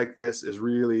environment like this is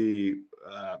really,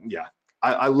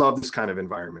 I love this kind of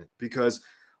environment because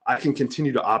I can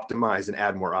continue to optimize and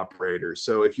add more operators.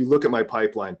 So if you look at my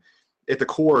pipeline, at the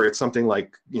core, it's something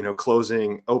like,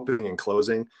 closing, opening, and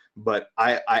closing, but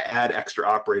I add extra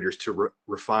operators to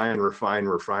refine,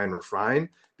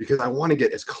 because I want to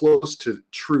get as close to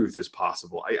truth as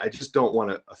possible. I just don't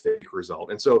want a fake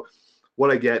result. And so what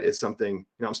I get is something,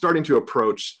 I'm starting to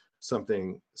approach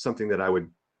something that I would,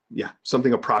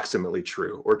 something approximately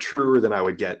true, or truer than I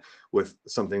would get with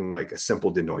something like a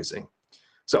simple denoising.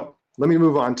 So let me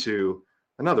move on to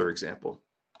another example.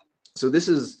 So this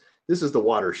is the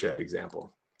watershed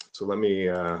example. So let me,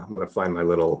 I'm going to find my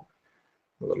little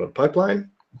pipeline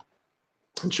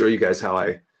and show you guys how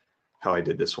I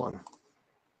did this one.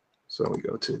 So we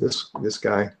go to this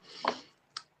guy.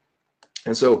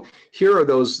 And so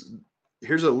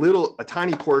here's a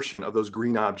tiny portion of those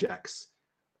green objects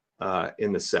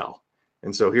in the cell.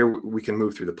 And so here we can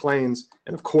move through the planes.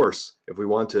 And of course, if we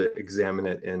want to examine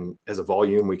it as a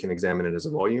volume, we can examine it as a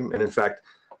volume. And in fact,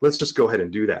 let's just go ahead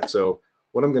and do that. So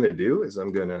what I'm going to do is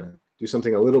I'm going to do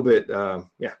something a little bit,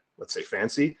 let's say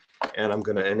fancy. And I'm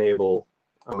going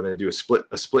to do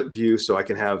a split view so I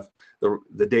can have the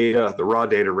raw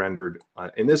data rendered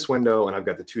in this window, and I've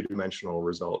got the 2-dimensional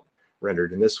result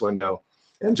rendered in this window.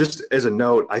 And just as a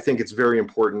note, I think it's very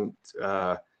important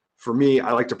for me,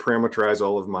 I like to parameterize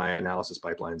all of my analysis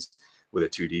pipelines with a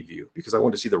 2D view because I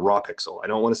want to see the raw pixel. I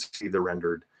don't want to see the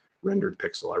rendered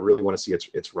pixel. I really want to see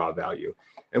its raw value.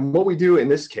 And what we do in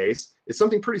this case is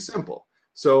something pretty simple.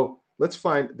 So let's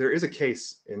find, there is a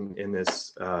case in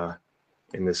this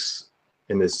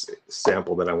this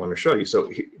sample that I want to show you.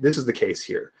 So this is the case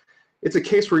here. It's a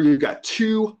case where you've got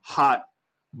two hot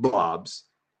blobs,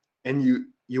 and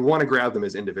you want to grab them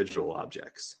as individual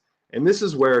objects. And this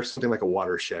is where something like a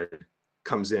watershed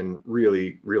comes in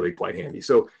really, really quite handy.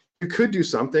 So you could do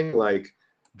something like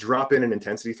drop in an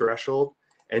intensity threshold,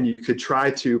 and you could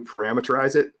try to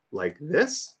parameterize it like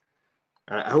this.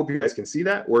 I hope you guys can see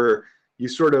that, where you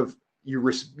sort of, you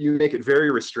make it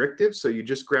very restrictive. So you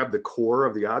just grab the core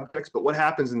of the objects. But what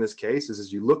happens in this case is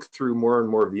as you look through more and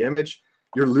more of the image,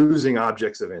 you're losing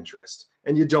objects of interest,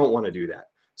 and you don't want to do that.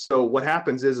 So what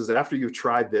happens is that after you've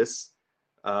tried this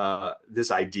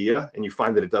idea and you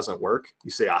find that it doesn't work,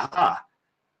 you say, aha,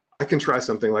 I can try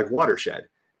something like watershed.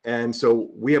 And so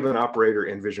we have an operator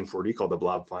in Vision 4D called the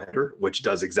blob finder, which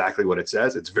does exactly what it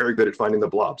says. It's very good at finding the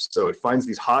blobs. So it finds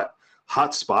these hot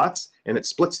spots and it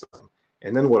splits them.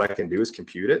 And then what I can do is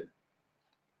compute it.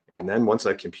 And then once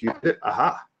I compute it,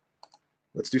 aha,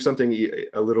 let's do something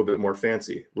a little bit more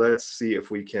fancy. Let's see if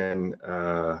we can,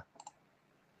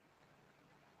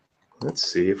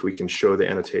 show the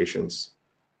annotations.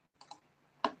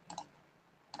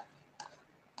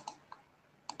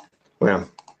 Well,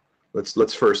 let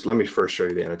me first show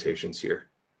you the annotations here.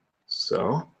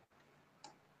 So,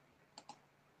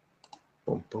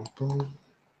 boom, boom, boom.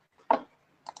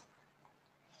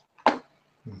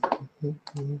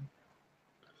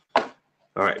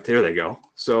 All right, there they go.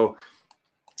 So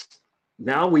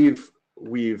now we've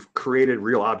created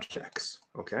real objects,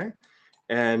 okay?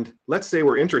 And let's say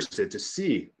we're interested to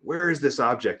see where is this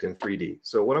object in 3D.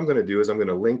 So what I'm going to do is I'm going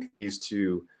to link these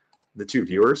to the two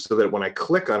viewers so that when I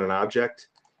click on an object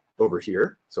over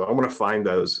here, so I'm going to find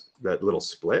that little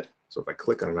split. So if I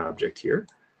click on an object here,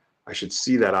 I should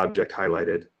see that object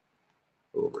highlighted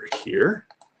over here.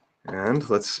 And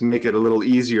let's make it a little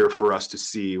easier for us to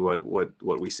see what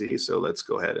we see. So let's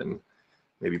go ahead and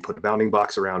maybe put a bounding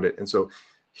box around it. And so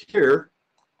here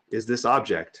is this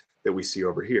object that we see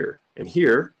over here. And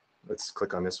here, let's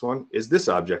click on this one, is this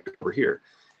object over here.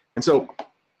 And so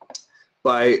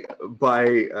by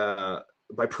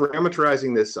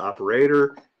parameterizing this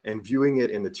operator and viewing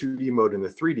it in the 2D mode and the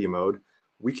 3D mode,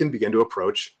 we can begin to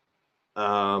approach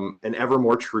an ever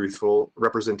more truthful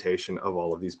representation of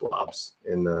all of these blobs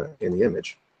in the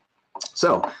image.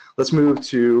 So let's move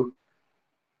to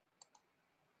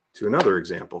another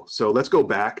example. So let's go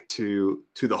back to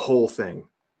the whole thing.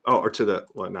 Oh, or to the,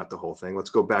 well, not the whole thing. Let's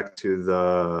go back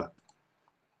to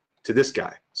this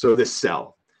guy. So this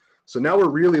cell. So now we're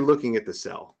really looking at the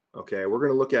cell. Okay, we're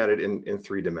going to look at it in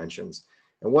 3 dimensions.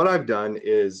 And what I've done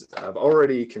is I've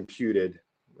already computed.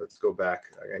 Let's go back.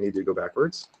 I need to go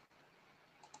backwards.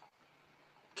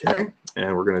 Okay,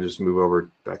 and we're going to just move over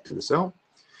back to the cell.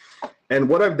 And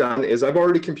what I've done is I've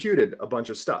already computed a bunch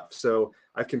of stuff. So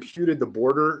I've computed the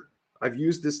border. I've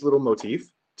used this little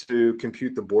motif to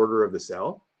compute the border of the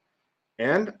cell.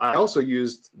 And I also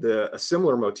used a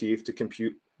similar motif to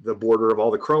compute the border of all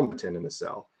the chromatin in the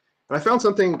cell. And I found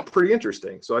something pretty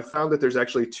interesting. So I found that there's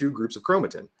actually 2 groups of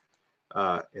chromatin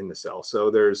in the cell.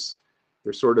 So there's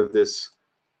sort of this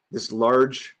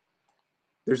large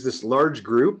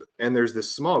group and there's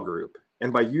this small group.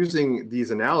 And by using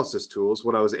these analysis tools,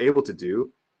 what I was able to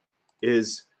do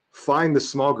is find the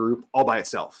small group all by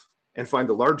itself and find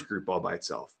the large group all by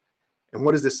itself. And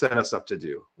what does this set us up to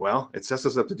do? Well, it sets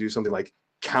us up to do something like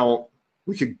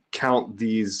we could count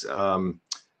these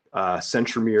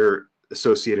centromere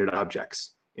associated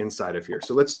objects inside of here.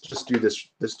 So let's just do this.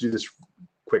 Let's do this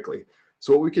quickly.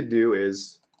 So what we could do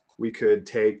is we could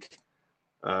take,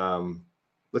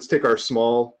 let's take this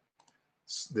small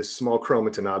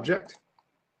chromatin object,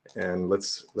 and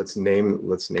let's name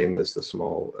this the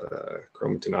small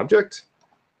chromatin object.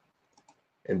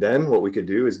 And then what we could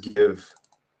do is give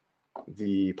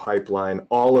the pipeline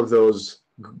all of those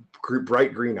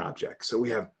bright green objects. So we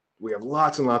have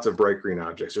lots and lots of bright green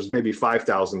objects. There's maybe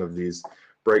 5,000 of these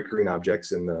bright green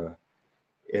objects in the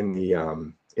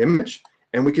image,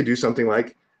 and we could do something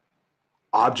like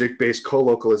object-based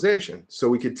co-localization. So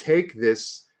we could take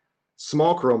this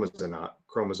small chromatin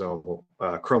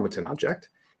object,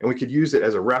 and we could use it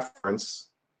as a reference.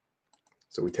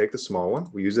 So we take the small one,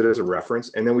 we use it as a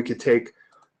reference, and then we could take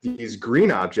these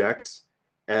green objects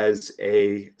as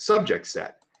a subject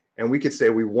set. And we could say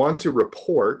we want to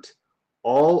report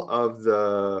all of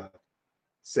the,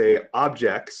 say,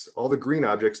 objects, all the green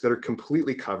objects that are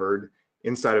completely covered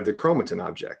inside of the chromatin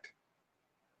object.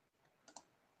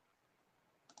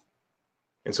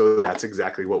 And so that's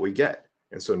exactly what we get.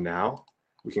 And so now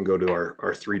we can go to our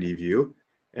 3D view.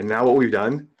 And now what we've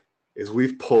done is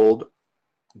we've pulled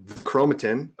the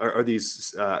chromatin, or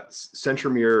these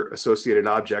centromere associated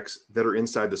objects that are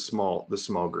inside the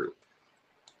small group.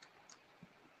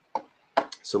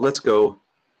 So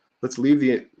let's leave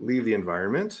the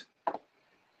environment.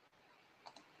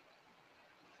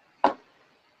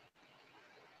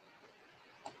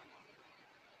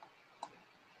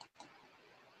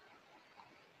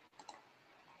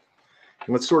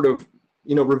 And let's sort of,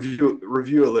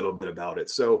 review a little bit about it.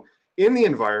 So in the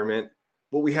environment,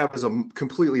 what we have is a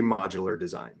completely modular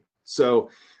design. So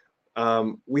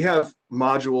we have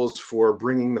modules for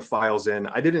bringing the files in.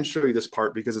 I didn't show you this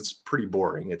part because it's pretty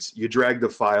boring. You drag the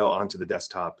file onto the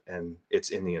desktop and it's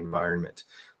in the environment.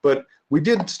 But we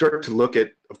did start to look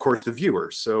at, of course, the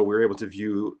viewers. So we're able to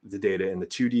view the data in the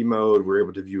 2D mode. We're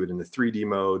able to view it in the 3D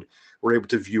mode. We're able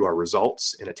to view our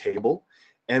results in a table.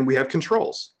 And we have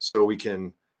controls. So we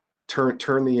can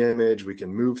turn the image. We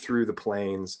can move through the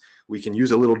planes. We can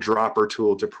use a little dropper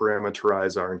tool to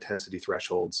parameterize our intensity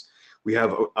thresholds. We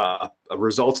have a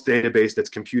results database that's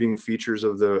computing features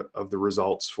of the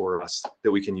results for us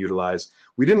that we can utilize.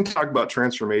 We didn't talk about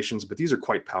transformations, but these are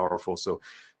quite powerful. So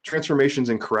transformations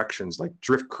and corrections like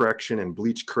drift correction and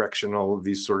bleach correction, all of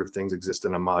these sort of things exist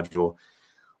in a module.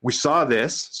 We saw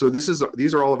this. So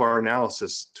these are all of our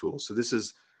analysis tools. So this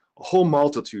is a whole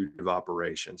multitude of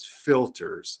operations,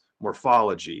 filters,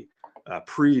 morphology,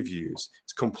 previews.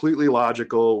 It's completely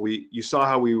logical. You saw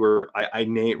how I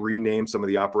renamed some of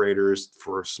the operators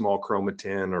for small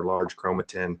chromatin or large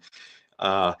chromatin.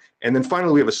 And then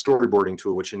finally, we have a storyboarding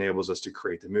tool, which enables us to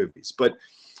create the movies. But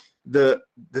the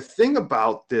thing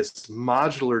about this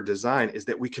modular design is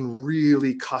that we can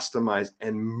really customize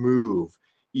and move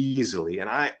easily. And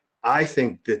I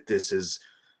think that this is,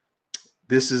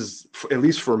 at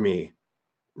least for me,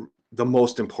 the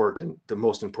most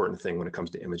important thing when it comes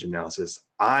to image analysis.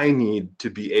 I need to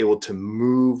be able to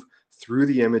move through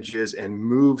the images and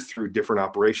move through different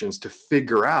operations to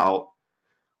figure out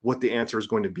what the answer is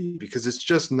going to be, because it's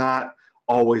just not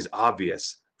always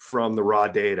obvious from the raw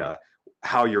data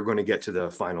how you're going to get to the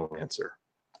final answer.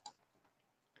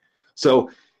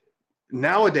 So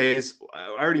nowadays, I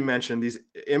already mentioned, these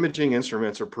imaging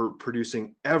instruments are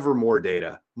producing ever more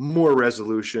data, more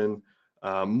resolution,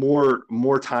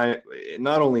 more time,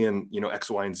 not only in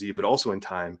X, Y, and Z, but also in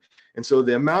time. And so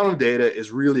the amount of data is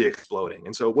really exploding.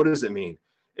 And so what does it mean?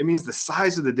 It means the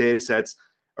size of the data sets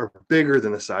are bigger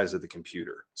than the size of the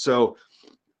computer. So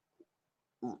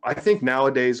I think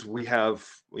nowadays we're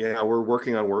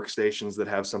working on workstations that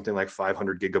have something like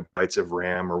 500 gigabytes of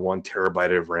RAM or 1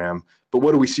 terabyte of RAM. But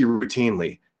what do we see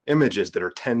routinely? Images that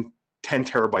are 10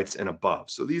 terabytes and above.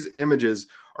 So these images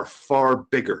are far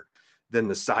bigger than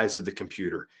the size of the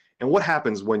computer. And what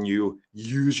happens when you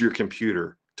use your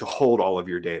computer to hold all of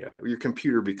your data? Your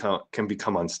computer can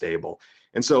become unstable.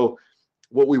 And so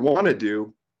what we want to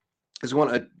do is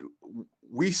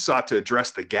we sought to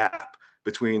address the gap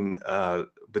between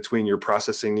your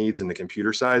processing needs and the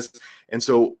computer size. And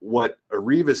so what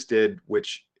Arevis did,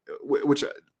 which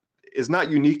is not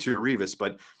unique to Arevis,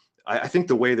 but I think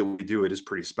the way that we do it is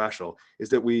pretty special, is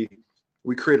that we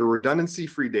create a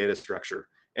redundancy-free data structure,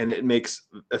 and it makes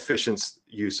efficient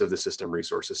use of the system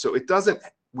resources. So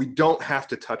we don't have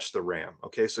to touch the RAM,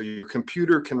 okay? So your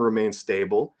computer can remain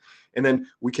stable, and then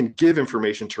we can give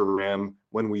information to RAM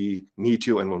when we need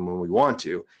to and when we want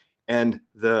to. And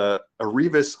the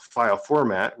Arevis file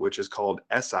format, which is called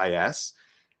SIS,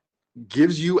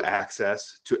 gives you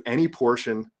access to any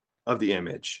portion of the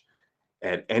image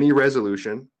at any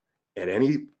resolution, at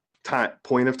any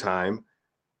point of time,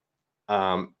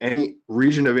 any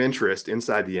region of interest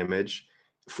inside the image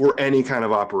for any kind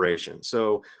of operation.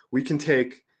 So we can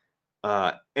take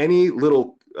any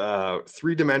little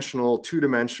 3-dimensional,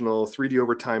 2-dimensional, 3D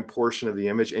over time portion of the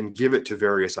image and give it to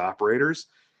various operators,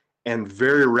 and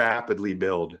very rapidly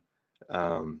build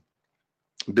analysis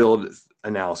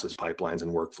pipelines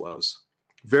and workflows.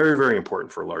 Very, very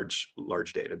important for large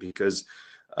data, because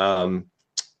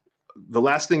the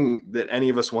last thing that any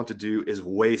of us want to do is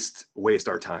waste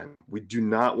our time. We do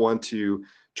not want to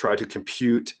try to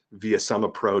compute via some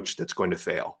approach that's going to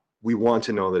fail. We want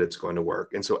to know that it's going to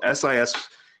work. And so SIS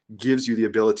gives you the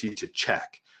ability to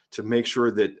check, to make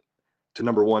sure that, to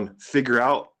number one, figure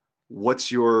out what's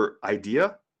your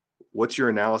idea, what's your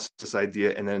analysis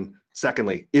idea, and then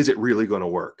secondly, is it really going to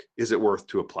work? Is it worth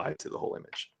to apply to the whole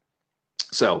image?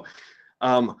 So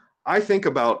I think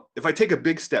about, if I take a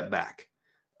big step back,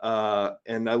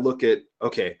 and I look at,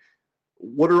 okay,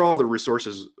 what are all the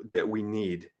resources that we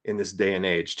need in this day and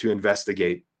age to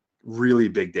investigate really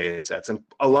big data sets? And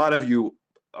a lot of you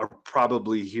are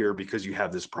probably here because you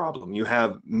have this problem. You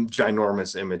have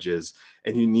ginormous images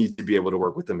and you need to be able to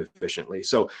work with them efficiently.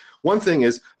 So one thing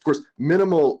is, of course,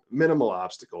 minimal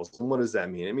obstacles. And what does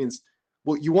that mean? It means,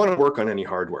 well, you want to work on any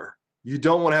hardware. You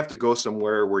don't want to have to go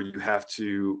somewhere where you have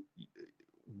to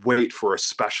wait for a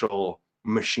special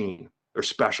machine or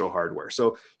special hardware.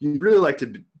 So you really like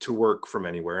to work from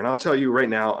anywhere. And I'll tell you right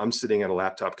now, I'm sitting at a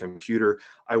laptop computer.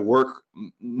 I work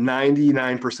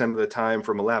 99% of the time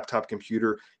from a laptop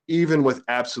computer. Even with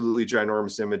absolutely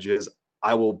ginormous images,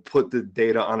 I will put the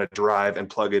data on a drive and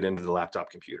plug it into the laptop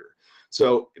computer.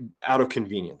 So out of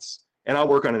convenience. And I'll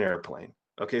work on an airplane.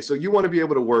 Okay, so you want to be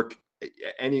able to work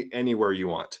anywhere you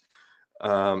want,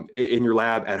 in your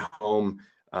lab, at home,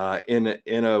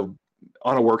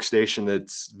 on a workstation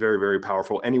that's very, very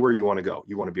powerful. Anywhere you want to go,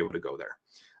 you want to be able to go there.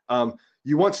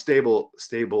 You want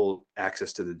stable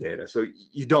access to the data, so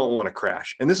you don't want to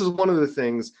crash. And this is one of the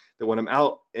things that when I'm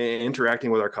out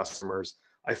interacting with our customers,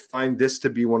 I find this to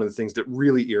be one of the things that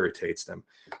really irritates them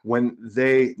when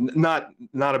they, not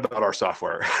about our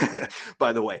software,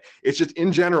 by the way, it's just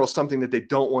in general something that they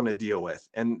don't want to deal with.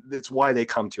 And that's why they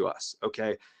come to us,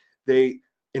 okay? They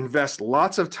invest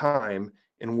lots of time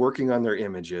in working on their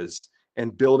images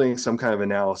and building some kind of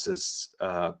analysis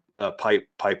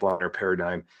pipeline or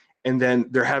paradigm. And then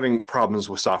they're having problems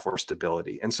with software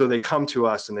stability. And so they come to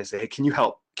us and they say, hey, can you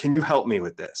help me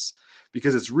with this?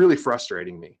 Because it's really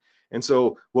frustrating me. And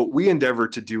so what we endeavor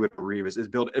to do at Revis is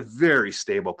build a very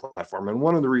stable platform. And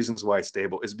one of the reasons why it's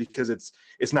stable is because it's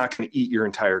not going to eat your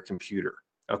entire computer.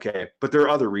 Okay, but there are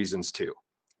other reasons too.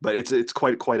 But it's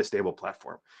quite a stable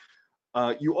platform.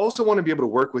 You also want to be able to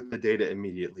work with the data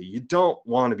immediately. You don't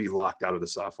want to be locked out of the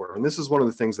software. And this is one of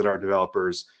the things that our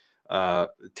developers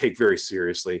take very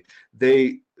seriously.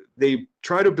 They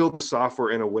try to build the software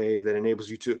in a way that enables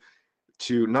you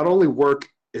to not only work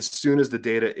as soon as the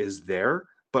data is there,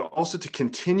 but also to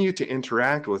continue to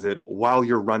interact with it while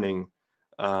you're running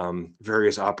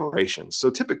various operations. So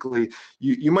typically,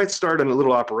 you might start on a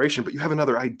little operation, but you have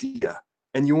another idea,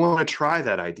 and you want to try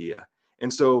that idea.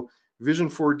 And so Vision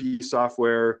 4D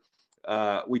software,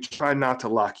 we try not to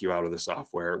lock you out of the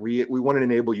software. We want to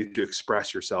enable you to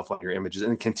express yourself on your images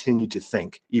and continue to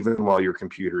think even while your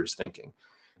computer is thinking.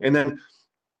 And then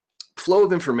flow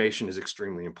of information is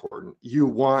extremely important. You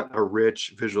want a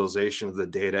rich visualization of the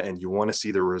data, and you want to see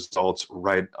the results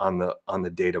right on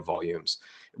the data volumes.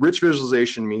 Rich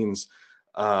visualization means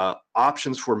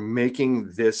options for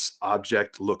making this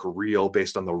object look real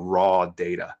based on the raw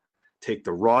data. Take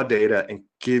the raw data and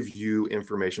give you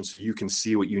information so you can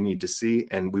see what you need to see,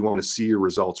 and we want to see your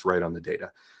results right on the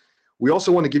data. We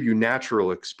also want to give you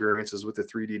natural experiences with the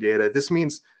 3D data. This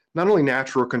means not only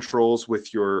natural controls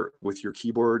with your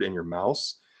keyboard and your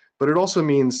mouse, but it also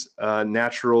means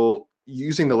natural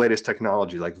using the latest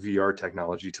technology like VR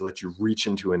technology to let you reach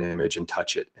into an image and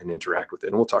touch it and interact with it.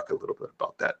 And we'll talk a little bit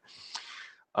about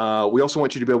that. We also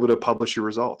want you to be able to publish your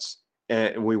results,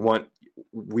 and we want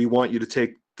you to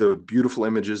take the beautiful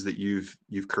images that you've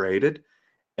created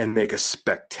and make a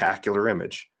spectacular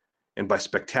image. And by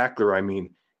spectacular, I mean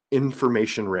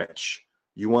information rich.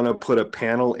 You want to put a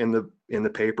panel in the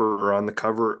paper or on the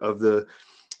cover of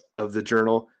the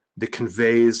journal that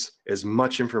conveys as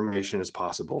much information as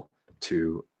possible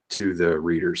to the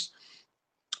readers.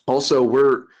 Also,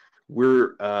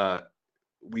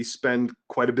 we spend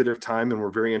quite a bit of time, and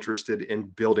we're very interested in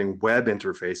building web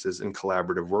interfaces and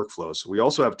collaborative workflows. So we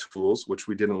also have tools, which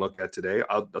we didn't look at today.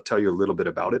 I'll tell you a little bit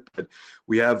about it, but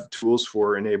we have tools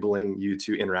for enabling you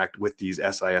to interact with these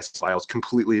SIS files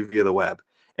completely via the web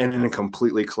and in a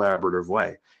completely collaborative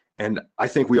way. And I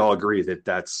think we all agree that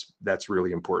that's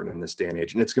really important in this day and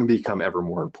age, and it's going to become ever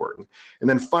more important. And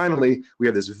then finally, we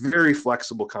have this very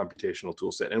flexible computational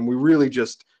tool set, and we really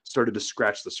just started to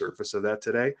scratch the surface of that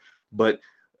today. But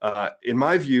in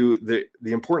my view,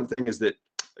 the important thing is that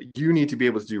you need to be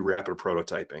able to do rapid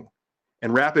prototyping.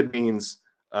 And rapid means,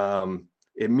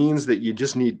 it means that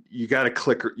you got to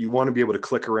click, you want to be able to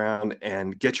click around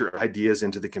and get your ideas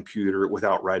into the computer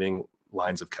without writing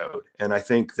lines of code. And I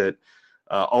think that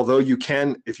although you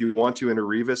can, if you want to in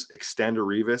Revis, extend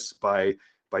Revis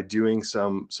by doing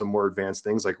some more advanced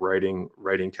things like writing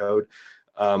code,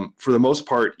 for the most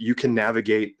part, you can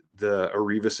navigate the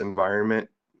Revis environment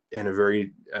in a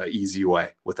very easy way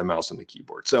with a mouse and the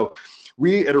keyboard. So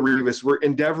we at Revis, we're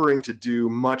endeavoring to do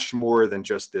much more than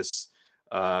just this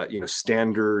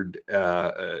standard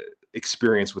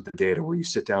experience with the data where you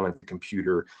sit down at the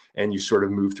computer and you sort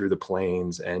of move through the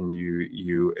planes and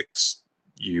you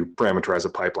parameterize a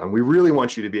pipeline. We really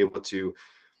want you to be able to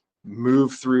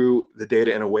move through the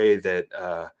data in a way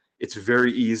that it's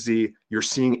very easy. You're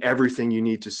seeing everything you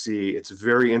need to see. It's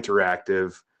very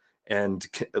interactive and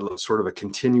sort of a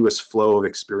continuous flow of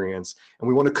experience. And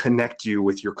we want to connect you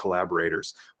with your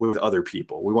collaborators, with other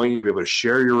people. We want you to be able to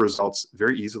share your results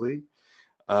very easily.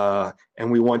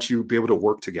 And we want you to be able to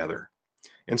work together.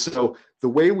 And so the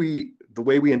way we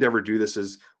endeavor to do this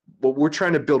is but we're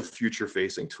trying to build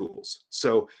future-facing tools.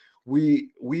 So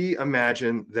we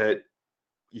imagine that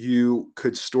you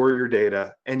could store your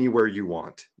data anywhere you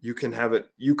want. You can have it,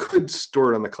 you could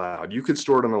store it on the cloud, you could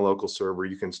store it on a local server,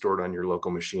 you can store it on your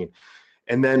local machine.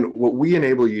 And then what we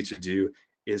enable you to do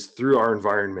is, through our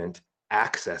environment,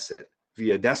 access it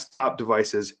via desktop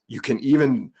devices. You can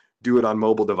even do it on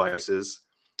mobile devices.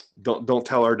 Don't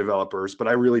tell our developers, but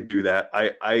I really do that.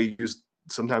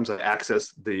 Sometimes I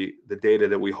access the data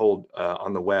that we hold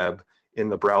on the web in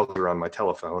the browser on my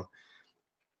telephone.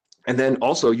 And then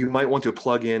also, you might want to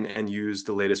plug in and use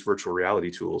the latest virtual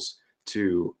reality tools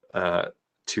to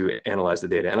analyze the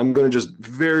data. And I'm going to just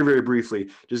very, very briefly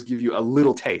just give you a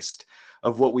little taste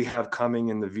of what we have coming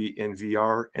in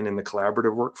VR and in the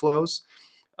collaborative workflows.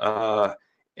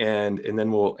 And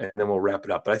then we'll wrap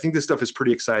it up. But I think this stuff is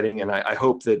pretty exciting, and I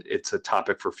hope that it's a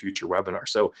topic for future webinars.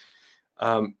 So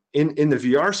in the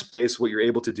VR space, what you're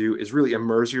able to do is really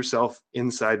immerse yourself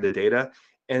inside the data,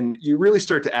 and you really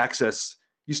start to access,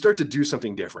 you start to do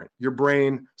something different. Your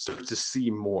brain starts to see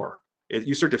more.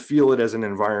 You start to feel it as an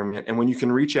environment, and when you can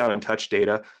reach out and touch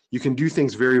data, you can do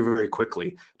things very, very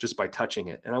quickly just by touching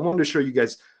it. And I wanted to show you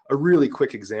guys a really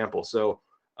quick example. So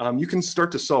you can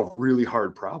start to solve really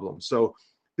hard problems. So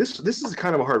this is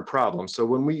kind of a hard problem. So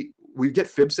when we get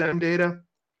FibSem data,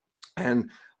 and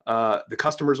our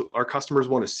customers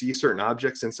want to see certain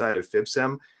objects inside of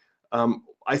FibSem,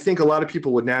 I think a lot of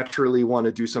people would naturally want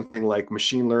to do something like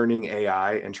machine learning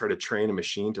AI and try to train a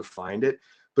machine to find it.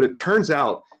 But it turns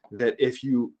out that if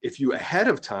you ahead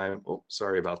of time, oh,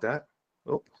 sorry about that.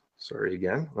 Oh, sorry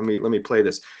again. Let me play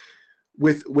this.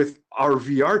 With our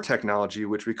VR technology,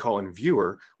 which we call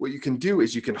InViewer, what you can do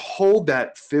is you can hold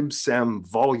that FibSem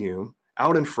volume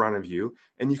out in front of you,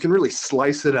 and you can really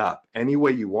slice it up any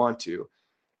way you want to.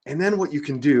 And then what you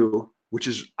can do, which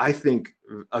is, I think,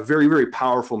 a very, very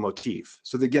powerful motif.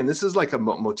 So again, this is like a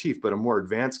motif, but a more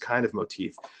advanced kind of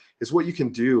motif, is what you can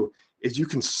do is you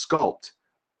can sculpt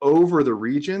over the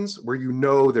regions where you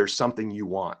know there's something you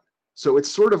want. So it's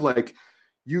sort of like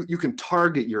you can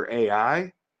target your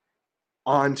AI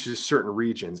onto certain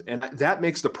regions, and that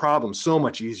makes the problem so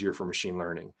much easier for machine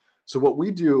learning. So what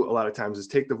we do a lot of times is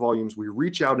take the volumes, we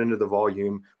reach out into the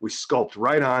volume, we sculpt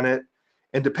right on it,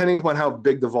 and depending upon how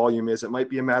big the volume is, it might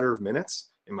be a matter of minutes,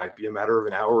 it might be a matter of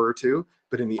an hour or two,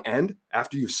 but in the end,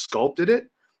 after you've sculpted it,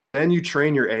 then you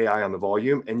train your AI on the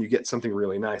volume and you get something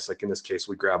really nice. Like in this case,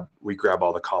 we grab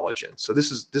all the collagen. So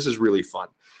this is really fun.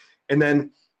 And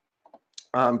then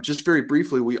just very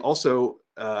briefly, we also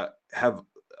have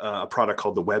a product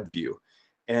called the Web View.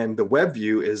 And the Web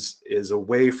View is a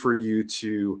way for you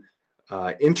to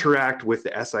interact with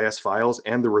the SIS files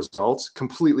and the results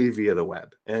completely via the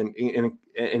web. And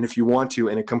if you want to,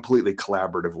 in a completely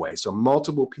collaborative way. So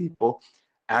multiple people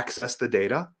access the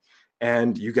data,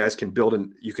 and you guys can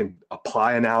you can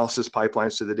apply analysis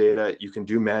pipelines to the data. You can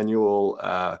do manual,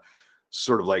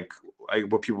 sort of like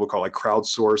what people would call like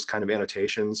crowdsourced kind of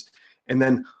annotations. And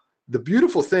then the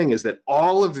beautiful thing is that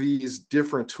all of these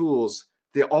different tools,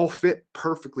 they all fit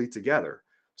perfectly together.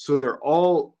 So they're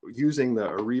all using the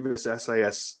Arivis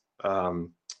SIS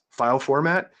file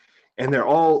format, and they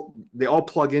all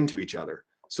plug into each other.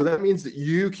 So that means that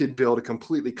you could build a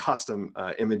completely custom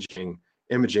imaging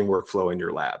workflow in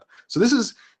your lab. So this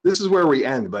is where we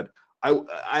end. But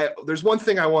there's one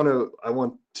thing I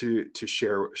want to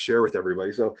share with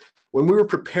everybody. So when we were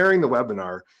preparing the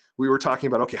webinar, we were talking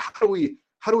about, okay,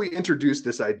 how do we introduce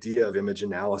this idea of image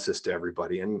analysis to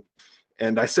everybody?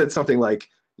 And I said something like,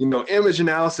 image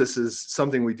analysis is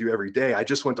something we do every day. I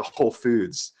just went to Whole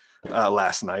Foods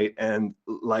last night, and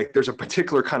like there's a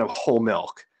particular kind of whole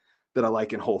milk that I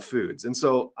like in Whole Foods. And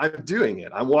so I'm doing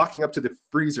it. I'm walking up to the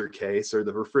freezer case or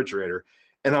the refrigerator,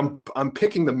 and I'm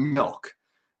picking the milk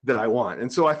that I want.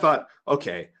 And so I thought,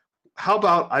 okay, how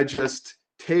about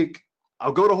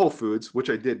I'll go to Whole Foods, which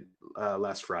I did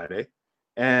last Friday,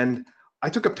 and I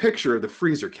took a picture of the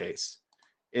freezer case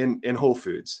in Whole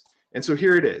Foods. And so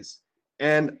here it is.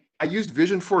 And I used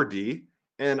Vision 4D,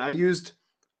 and I used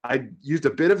a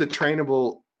bit of the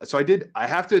trainable. So I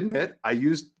have to admit, I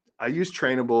used the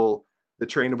trainable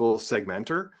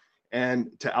segmenter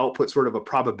and to output sort of a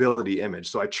probability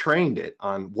image. So I trained it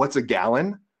on what's a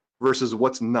gallon versus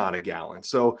what's not a gallon.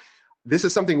 So this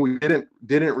is something we didn't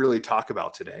really talk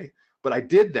about today, but I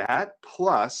did that.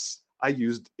 Plus I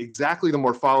used exactly the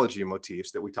morphology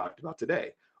motifs that we talked about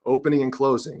today, opening and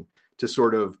closing, to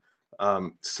sort of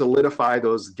solidify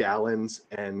those gallons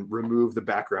and remove the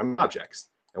background objects.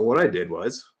 And what I did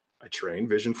was I trained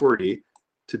Vision 4D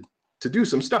to do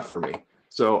some stuff for me.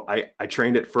 So I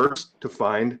trained it first to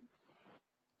find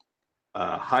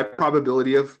a high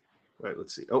probability of right,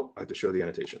 let's see. Oh, I have to show the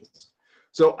annotations.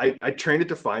 So I trained it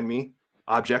to find me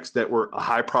objects that were a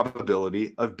high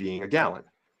probability of being a gallon.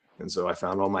 And so I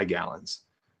found all my gallons.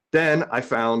 Then I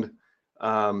found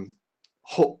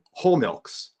whole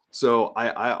milks. So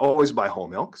I always buy whole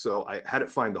milk. So I had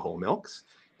it find the whole milks.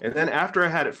 And then after I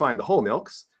had it find the whole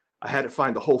milks, I had it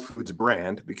find the Whole Foods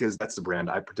brand, because that's the brand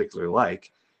I particularly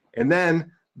like. And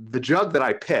then the jug that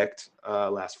I picked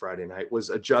last Friday night was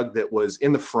a jug that was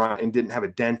in the front and didn't have a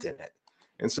dent in it.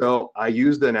 And so I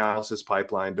used the analysis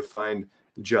pipeline to find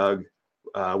the jug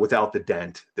without the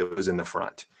dent that was in the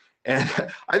front. And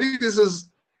I think this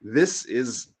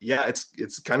is yeah,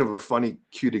 it's kind of a funny,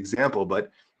 cute example, but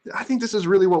I think this is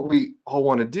really what we all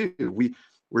want to do.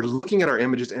 We're looking at our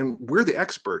images and we're the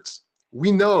experts.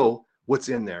 We know what's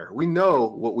in there. We know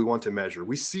what we want to measure.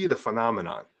 We see the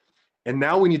phenomenon. And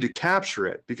now we need to capture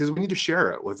it because we need to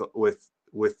share it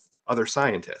with other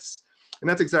scientists. And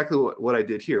that's exactly what I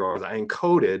did here. I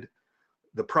encoded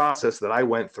the process that I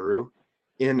went through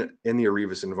in the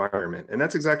Arrivis environment. And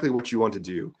that's exactly what you want to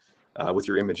do with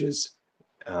your images.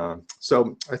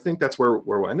 So I think that's where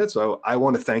we'll end it. So I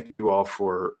want to thank you all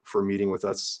for meeting with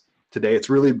us today. It's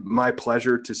really my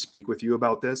pleasure to speak with you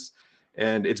about this.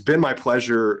 And it's been my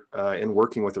pleasure in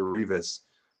working with Arrivis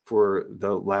for the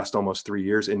last almost 3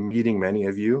 years and meeting many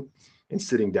of you and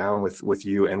sitting down with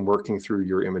you and working through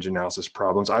your image analysis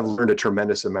problems. I've learned a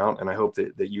tremendous amount, and I hope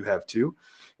that you have too.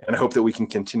 And I hope that we can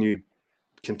continue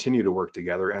to work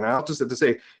together. And I'll just have to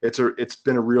say, it's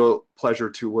been a real pleasure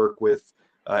to work with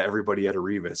everybody at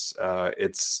Arrivis.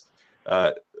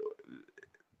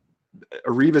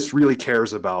 Arrivis really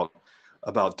cares about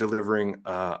delivering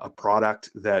a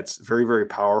product that's very, very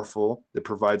powerful, that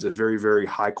provides a very, very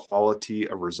high quality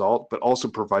of result, but also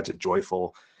provides a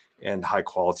joyful and high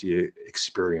quality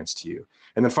experience to you.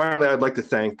 And then finally, I'd like to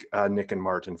thank Nick and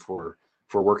Martin for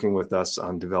working with us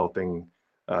on developing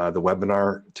the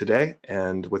webinar today.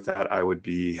 And with that, I would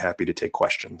be happy to take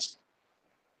questions.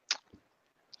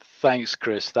 Thanks,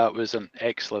 Chris. That was an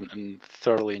excellent and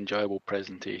thoroughly enjoyable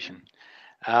presentation.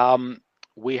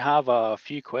 We have a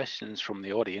few questions from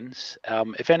the audience.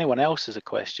 If anyone else has a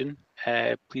question,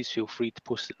 please feel free to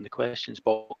post it in the questions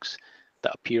box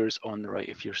that appears on the right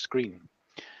of your screen.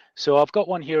 So I've got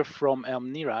one here from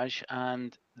Niraj,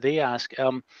 and they ask,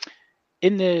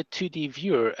 in the 2D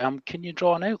viewer, can you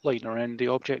draw an outline around the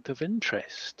object of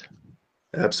interest?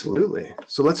 Absolutely.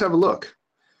 So let's have a look.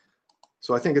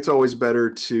 So I think it's always better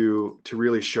to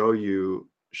really show you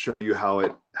how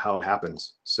it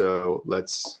happens. So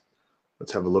let's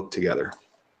have a look together.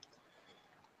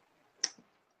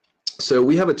 So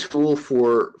we have a tool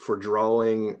for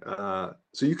drawing.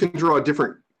 So you can draw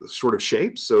different sort of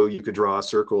shapes. So you could draw a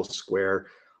circle, square.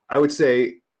 I would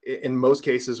say in most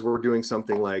cases we're doing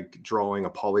something like drawing a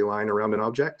polyline around an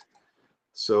object.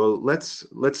 So let's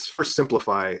first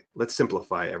simplify. Let's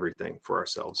simplify everything for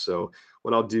ourselves. So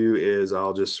what I'll do is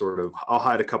I'll just I'll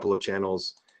hide a couple of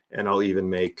channels, and I'll even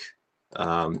make.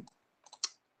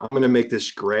 I'm going to make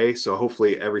this gray, so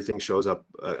hopefully everything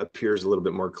appears a little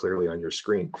bit more clearly on your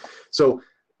screen. So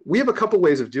we have a couple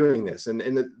ways of doing this, and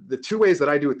the two ways that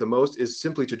I do it the most is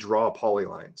simply to draw a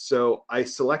polyline. So I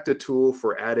select a tool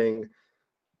for adding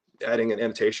an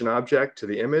annotation object to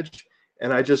the image,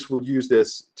 and I just will use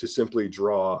this to simply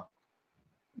draw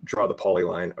the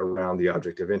polyline around the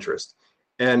object of interest.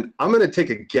 And I'm going to take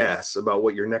a guess about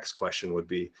what your next question would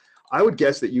be. I would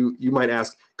guess that you might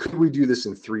ask, could we do this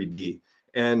in 3D?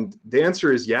 And the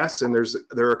answer is yes, and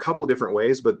there are a couple different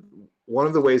ways, but one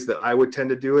of the ways that I would tend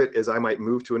to do it is I might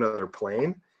move to another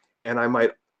plane, and I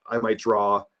might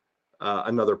draw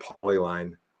another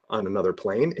polyline on another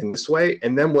plane in this way.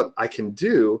 And then what I can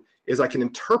do is I can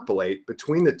interpolate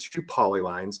between the two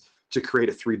polylines to create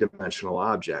a three-dimensional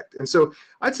object. And so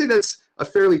I'd say that's a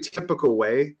fairly typical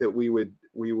way that we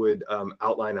would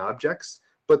outline objects.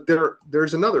 But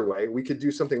there's another way. We could do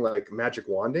something like magic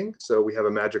wanding. So we have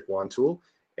a magic wand tool,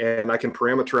 and I can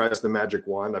parameterize the magic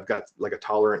wand. I've got like a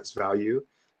tolerance value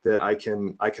that I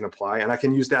can apply, and I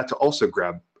can use that to also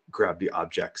grab the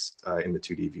objects in the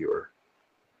 2D viewer.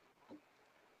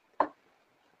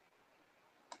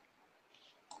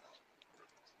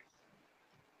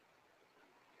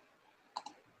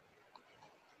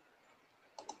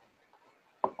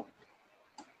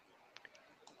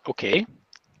 Okay.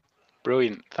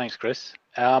 Brilliant. Thanks, Chris.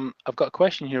 I've got a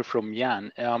question here from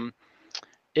Jan.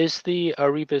 Is the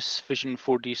Arrivis Vision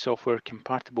 4D software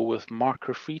compatible with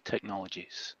marker-free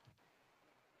technologies?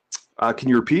 Can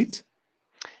you repeat?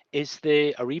 Is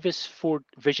the Arrivis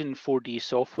Vision 4D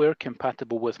software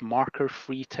compatible with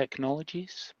marker-free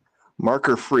technologies?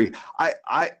 Marker-free.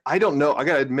 I don't know. I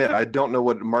gotta admit, I don't know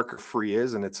what marker-free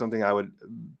is, and it's something I would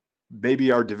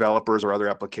maybe our developers or other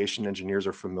application engineers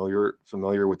are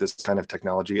familiar with this kind of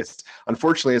technology.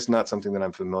 Unfortunately, it's not something that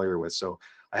I'm familiar with. So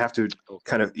I have to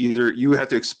kind of either you have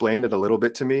to explain it a little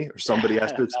bit to me, or somebody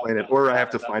has to explain it, or I have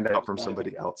to find out from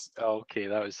somebody else. Okay,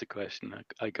 that was the question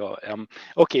I got.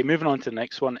 Okay, moving on to the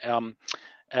next one.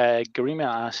 Garima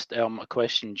asked a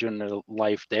question during the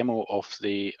live demo of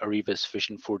the Arrivis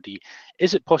Vision 4D.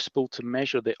 Is it possible to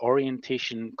measure the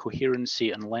orientation,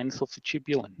 coherency, and length of the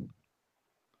tubulin?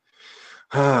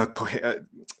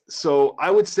 So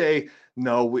I would say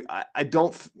no. I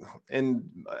don't. And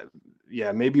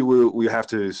yeah, maybe we have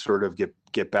to sort of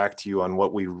get back to you on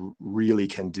what we really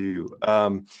can do.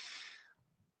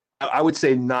 I would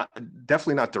say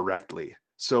definitely not directly.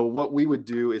 So what we would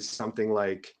do is something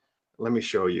like, let me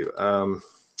show you.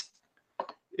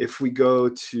 If I go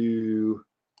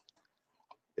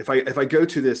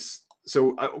to this,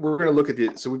 so we're going to look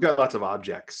at so we've got lots of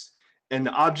objects. And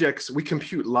the objects, we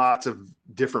compute lots of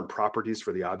different properties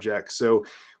for the objects. So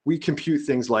we compute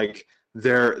things like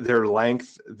their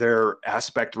length, their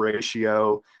aspect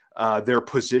ratio, their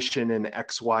position in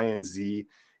X, Y, and Z.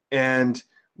 And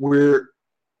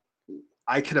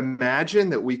I could imagine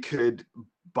that we could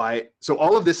so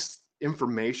all of this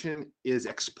information is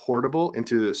exportable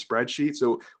into the spreadsheet.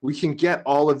 So we can get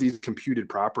all of these computed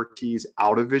properties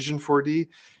out of Vision 4D.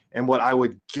 And what I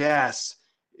would guess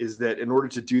is that in order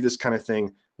to do this kind of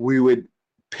thing, we would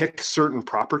pick certain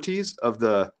properties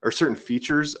or certain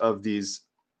features of the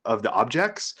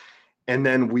objects, and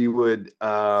then we would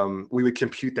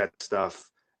compute that stuff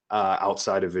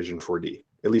outside of Vision 4D,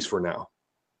 at least for now.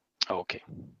 Okay.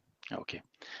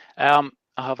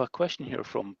 I have a question here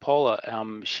from Paula.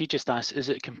 She just asked, is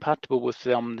it compatible with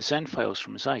the Zen files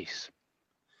from Zeiss?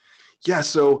 Yeah,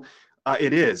 so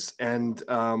it is, and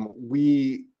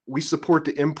we support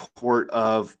the import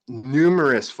of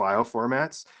numerous file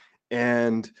formats.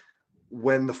 And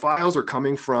when the files are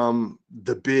coming from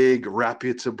the big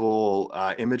reputable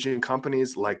imaging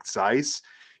companies like Zeiss,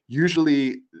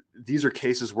 usually these are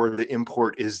cases where the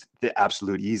import is the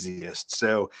absolute easiest.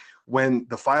 So when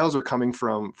the files are coming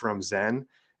from Zen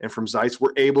and from Zeiss,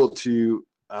 we're able to,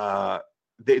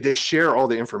 they share all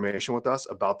the information with us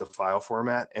about the file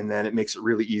format, and then it makes it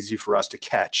really easy for us to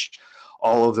catch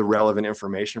all of the relevant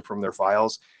information from their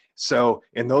files. So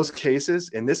in this case,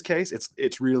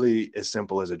 it's really as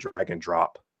simple as a drag and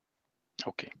drop.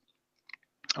 Okay.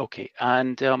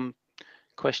 And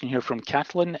question here from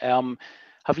Kathleen.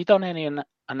 Have you done any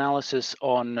analysis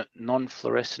on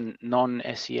non-fluorescent,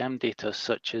 non-SEM data,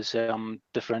 such as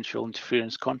differential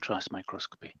interference contrast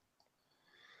microscopy?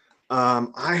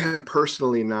 I have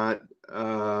personally not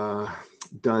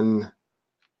done.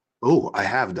 Oh, I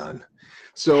have done.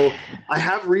 So I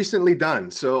have recently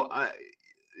done. So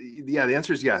the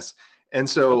answer is yes. And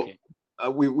so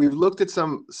we've looked at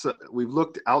we've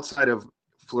looked outside of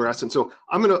fluorescent. So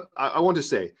I want to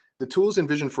say the tools in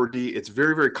Vision 4D, it's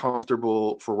very, very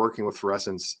comfortable for working with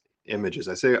fluorescence images.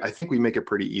 I think we make it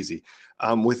pretty easy.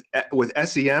 With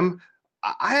SEM,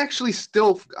 I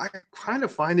kind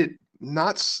of find it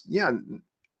not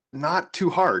too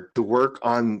hard to work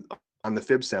on the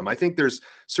FibSem. I think there's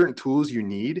certain tools you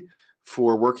need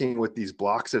for working with these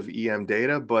blocks of EM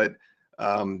data, but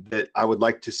that I would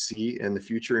like to see in the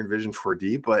future in Vision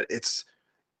 4D. But it's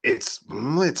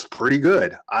pretty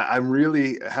good. I'm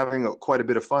really having quite a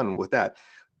bit of fun with that.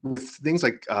 With things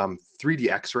like 3D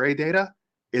X-ray data,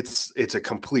 it's a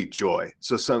complete joy.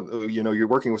 So you're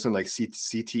working with something like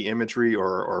CT imagery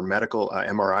or medical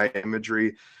MRI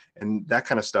imagery, and that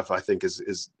kind of stuff I think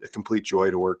is a complete joy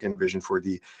to work in Vision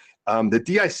 4D. The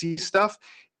DIC stuff,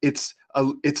 it's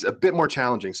a bit more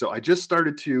challenging. So I just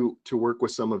started to work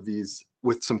with some of these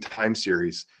with some time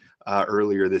series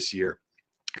earlier this year,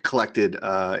 collected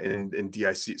in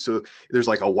DIC. So there's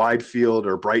like a wide field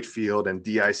or bright field and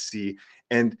DIC.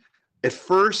 And at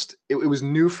first it was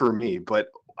new for me, but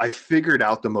I figured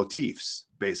out the motifs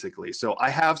basically. So I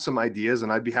have some ideas,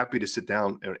 and I'd be happy to sit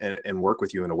down and work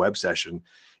with you in a web session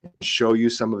and show you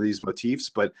some of these motifs.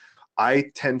 But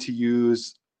I tend to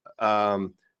use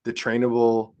the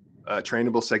trainable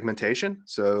segmentation.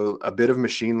 So a bit of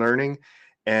machine learning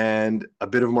and a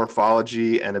bit of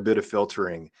morphology and a bit of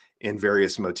filtering in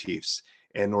various motifs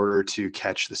in order to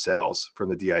catch the cells from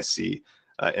the DIC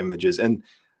images. And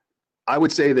I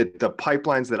would say that the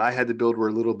pipelines that I had to build were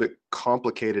a little bit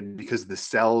complicated because the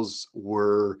cells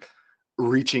were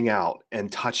reaching out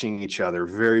and touching each other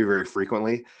very, very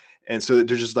frequently. And so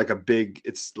there's just like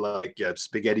it's like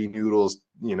spaghetti noodles,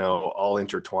 all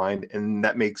intertwined. And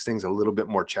that makes things a little bit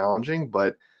more challenging.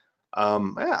 But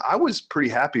I was pretty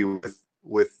happy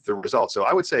with the results. So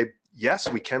I would say yes,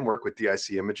 we can work with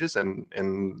DIC images, and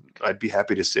I'd be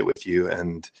happy to sit with you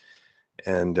and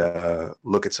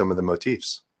look at some of the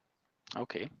motifs.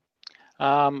 Okay.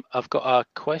 I've got a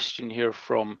question here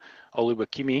from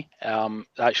Oluwakimi.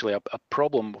 Actually, a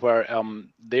problem where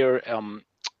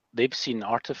they've seen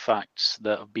artifacts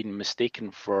that have been mistaken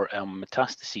for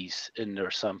metastases in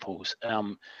their samples.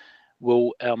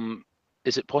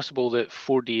 Is it possible that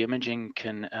 4D imaging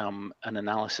can an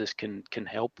analysis can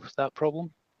help with that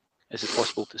problem? Is it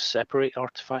possible to separate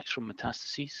artifacts from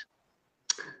metastases?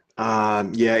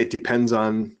 Yeah, it depends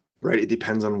on, right? It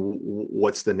depends on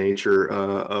what's the nature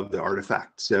of the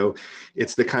artifact. So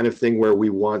it's the kind of thing where we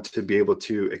want to be able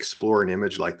to explore an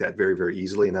image like that very, very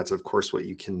easily. And that's of course what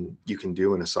you can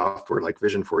do in a software like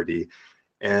Vision 4D.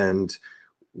 And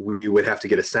we would have to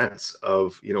get a sense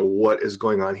of, you know, what is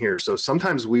going on here. So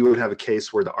sometimes we would have a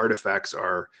case where the artifacts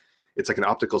are, it's like an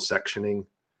optical sectioning.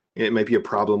 It might be a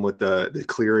problem with the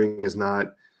clearing is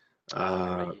not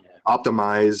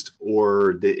optimized,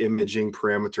 or the imaging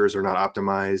parameters are not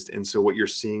optimized. And so what you're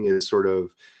seeing is sort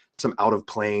of some out of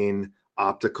plane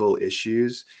optical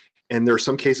issues. And there are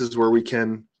some cases where we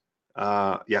can,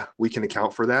 we can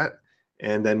account for that,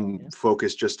 and then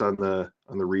focus just on the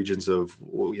regions of,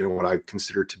 you know, what I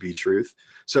consider to be truth.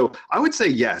 So I would say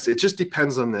yes, it just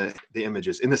depends on the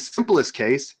images. In the simplest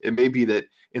case, it may be that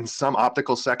in some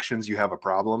optical sections you have a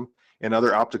problem, in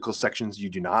other optical sections you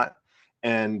do not,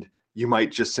 and you might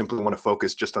just simply want to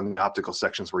focus just on the optical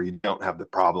sections where you don't have the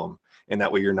problem, and that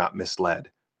way you're not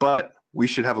misled. But we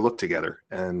should have a look together,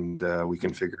 and we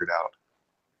can figure it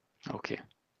out. Okay.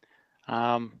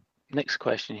 Next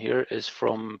question here is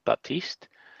from Baptiste,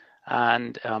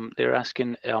 and they're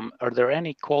asking, are there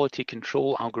any quality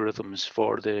control algorithms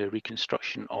for the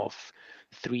reconstruction of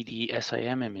 3D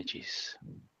SIM images?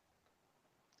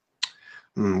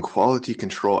 Quality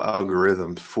control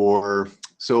algorithm for,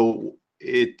 so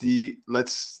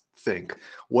let's think,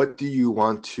 what do you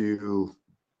want to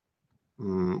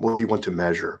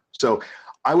measure? So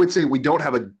I would say we don't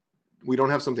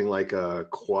have something like a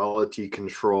quality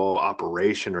control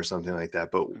operation or something like that,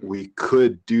 but we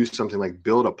could do something like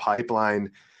build a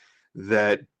pipeline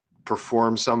that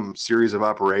performs some series of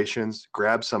operations,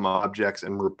 grabs some objects,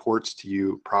 and reports to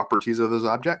you properties of those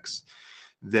objects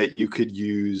that you could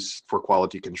use for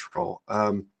quality control.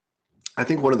 I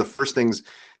think one of the first things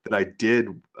that I did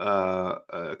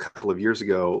a couple of years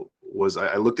ago was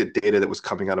I looked at data that was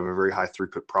coming out of a very high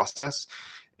throughput process.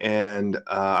 And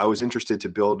I was interested to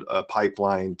build a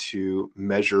pipeline to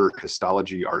measure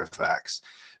histology artifacts,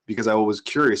 because I was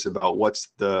curious about what's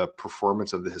the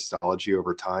performance of the histology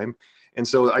over time. And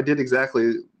so I did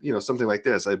exactly, you know, something like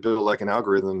this. I built like an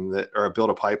algorithm I built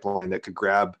a pipeline that could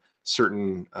grab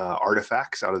certain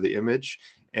artifacts out of the image,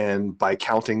 and by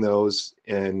counting those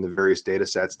in the various data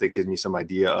sets, they give me some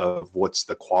idea of what's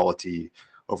the quality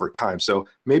over time. So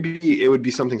maybe it would be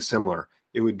something similar.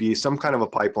 It would be some kind of a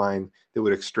pipeline that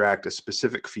would extract a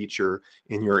specific feature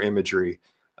in your imagery,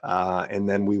 and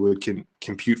then we would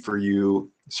compute for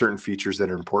you certain features that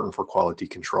are important for quality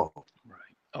control.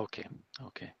 Right. Okay.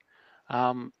 Okay.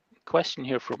 Question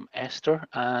here from Esther,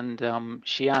 and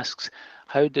she asks,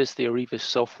 how does the Arrivis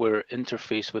software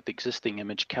interface with existing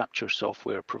image capture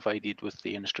software provided with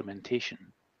the instrumentation?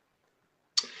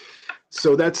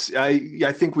 So that's,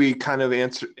 I think we kind of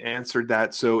answered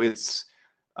that. So it's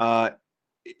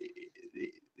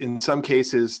in some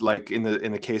cases, like in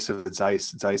the case of the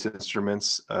Zeiss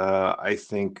instruments, I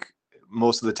think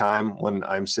most of the time when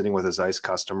I'm sitting with a Zeiss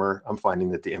customer, I'm finding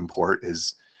that the import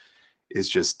is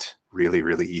just really,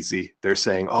 really easy. They're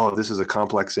saying, oh, this is a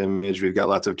complex image, we've got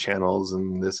lots of channels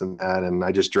and this and that, and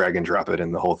I just drag and drop it,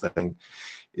 and the whole thing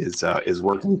is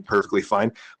working perfectly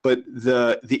fine. But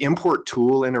the import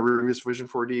tool in Arrivis Vision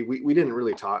 4D, we didn't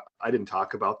really talk, I didn't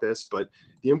talk about this, but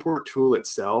the import tool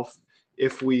itself,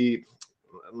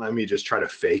 let me just try to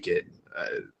fake it.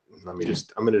 I'm going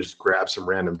to just grab some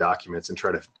random documents and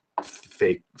try to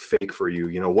fake for you,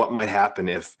 you know, what might happen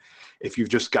if you've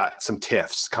just got some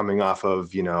TIFFs coming off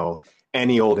of, you know,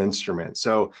 any old instrument.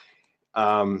 So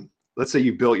let's say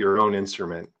you built your own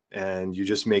instrument and you're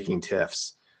just making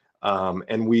TIFFs,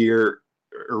 and we're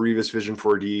Arrivis Vision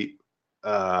 4D,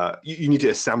 you need to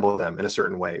assemble them in a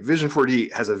certain way. Vision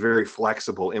 4D has a very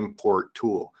flexible import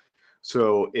tool,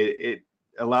 so it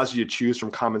allows you to choose from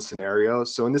common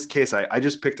scenarios. So in this case, I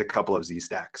just picked a couple of Z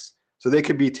stacks, so they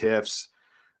could be TIFFs,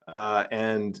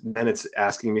 and then it's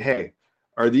asking me, hey,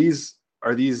 should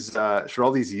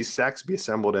all these Z stacks be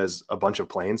assembled as a bunch of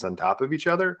planes on top of each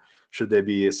other? Should they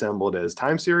be assembled as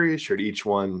time series? Does each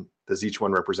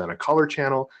one represent a color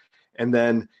channel? And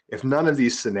then if none of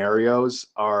these scenarios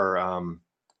are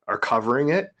are covering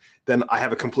it, then I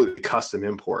have a completely custom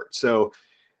import. So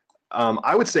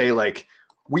I would say like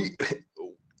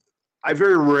I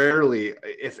very rarely,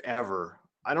 if ever,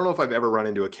 I don't know if I've ever run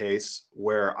into a case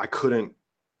where I couldn't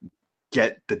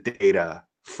get the data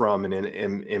from an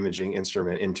imaging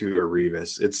instrument into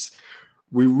Arevis.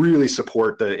 We really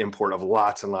support the import of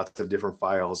lots and lots of different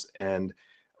files, and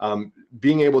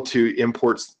being able to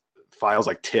import files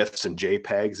like TIFFs and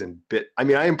JPEGs and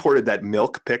I imported that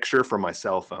milk picture from my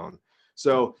cell phone.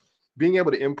 So being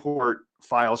able to import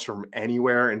files from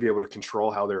anywhere and be able to control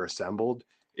how they're assembled,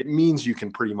 it means you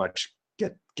can pretty much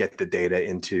get the data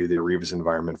into the Arevis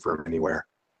environment from anywhere.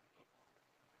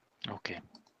 Okay,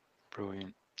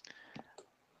 brilliant.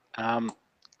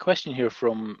 Question here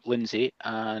from Lindsay,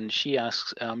 and she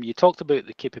asks, you talked about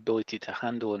the capability to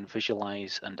handle and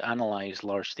visualize and analyze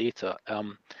large data.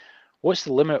 What's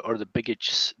the limit or the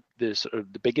biggest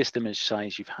image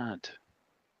size you've had?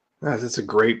 That's a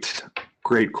great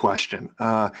question.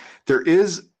 There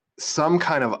is some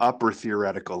kind of upper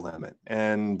theoretical limit,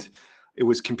 and it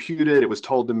was computed. It was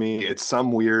told to me it's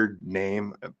some weird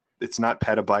name. It's not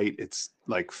petabyte. It's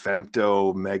like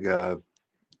femto mega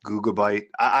gigabyte.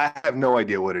 I have no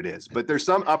idea what it is, but there's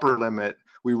some upper limit.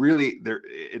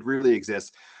 It really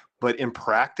exists. But in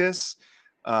practice,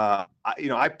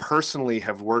 I personally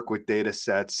have worked with data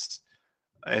sets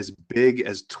as big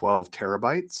as 12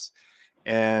 terabytes.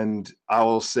 And I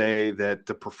will say that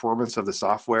the performance of the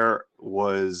software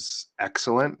was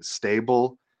excellent,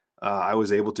 stable. I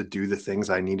was able to do the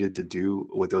things I needed to do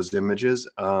with those images.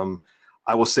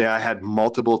 I will say I had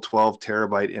multiple 12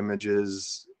 terabyte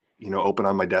images, open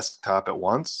on my desktop at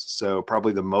once. So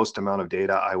probably the most amount of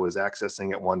data I was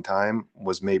accessing at one time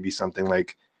was maybe something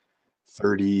like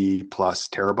 30 plus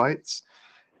terabytes.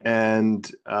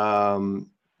 And the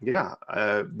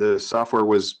software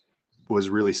was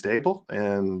really stable,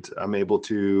 and I'm able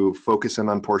to focus in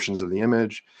on portions of the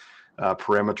image,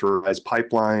 parameterize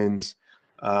pipelines.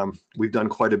 We've done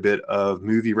quite a bit of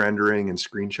movie rendering and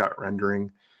screenshot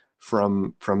rendering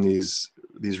from these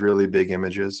really big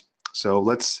images. So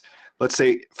let's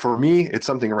say for me, it's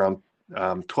something around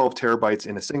 12 terabytes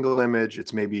in a single image.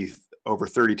 It's maybe over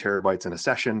 30 terabytes in a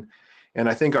session. And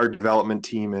I think our development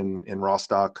team in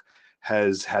Rostock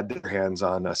has had their hands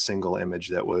on a single image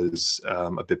that was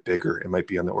a bit bigger. It might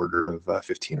be on the order of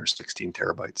 15 or 16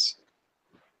 terabytes.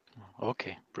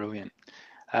 Okay, brilliant.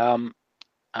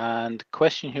 And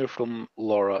question here from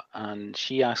Laura, and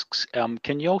she asks,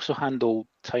 can you also handle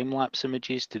time-lapse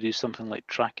images to do something like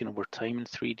tracking over time in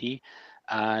 3D?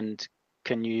 And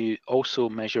can you also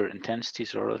measure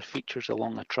intensities or other features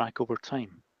along a track over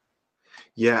time?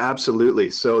 Yeah, absolutely.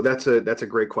 So that's a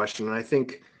great question. And I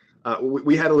think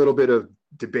we had a little bit of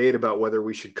debate about whether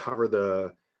we should cover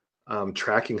the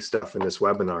tracking stuff in this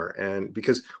webinar, and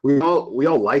because we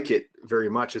all like it very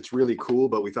much. It's really cool,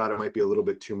 but we thought it might be a little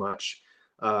bit too much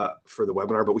for the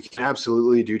webinar. But we can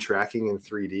absolutely do tracking in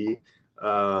 3D.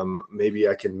 Maybe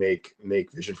I can make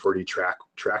Vision 4D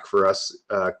track for us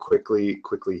quickly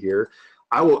here.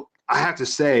 I have to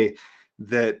say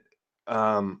that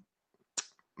Vision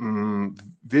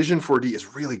 4D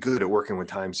is really good at working with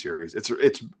time series.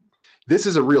 This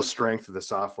is a real strength of the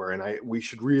software, and we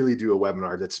should really do a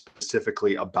webinar that's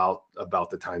specifically about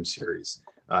the time series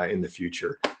in the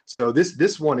future. So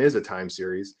this one is a time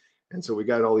series, and so we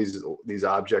got all these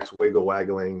objects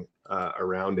waggling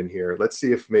around in here. Let's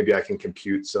see if maybe I can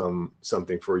compute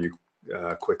something for you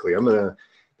quickly.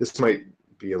 This might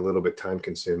be a little bit time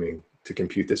consuming to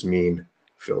compute this mean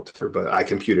filter, but I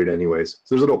compute it anyways.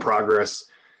 So there's a little progress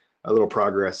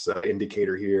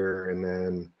indicator here, and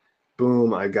then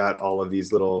boom, I got all of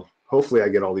these little, hopefully I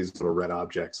get all these little red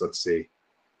objects. Let's see.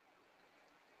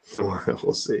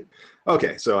 We'll see.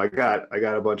 Okay, so I got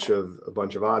a bunch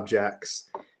of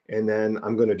objects, and then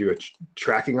I'm going to do a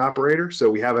tracking operator. So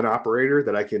we have an operator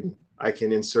that I can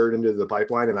insert into the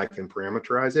pipeline, and I can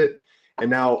parameterize it.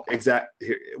 And now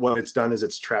what it's done is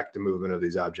it's tracked the movement of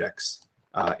these objects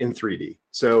in 3D.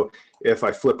 So if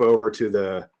I flip over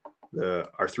to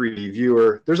our 3D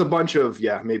viewer, there's a bunch of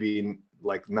maybe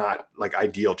like not like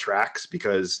ideal tracks,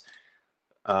 because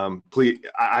please,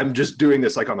 I'm just doing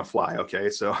this like on the fly. Okay,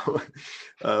 so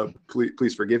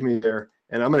please forgive me there.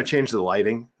 And I'm going to change the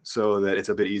lighting so that it's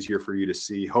a bit easier for you to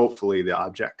see, hopefully, the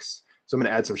objects. So I'm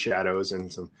going to add some shadows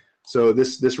and some. So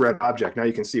this red object, now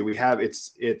you can see we have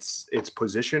its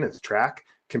position, its track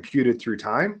computed through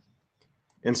time.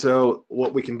 And so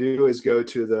what we can do is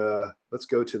let's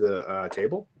go to the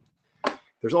table.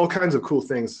 There's all kinds of cool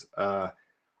things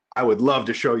I would love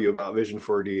to show you about Vision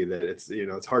 4D that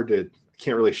it's hard to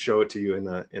can't really show it to you in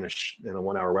a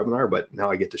 1 hour webinar, but now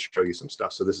I get to show you some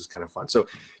stuff. So this is kind of fun. So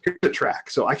here's the track.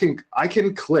 So I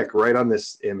can click right on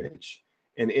this image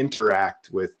and interact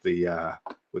with the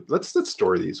let's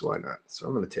store these. Why not? So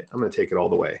I'm gonna take it all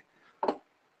the way.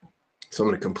 So I'm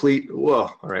gonna complete. Whoa!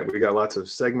 All right, we got lots of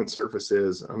segment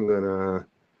surfaces.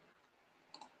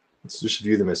 Let's just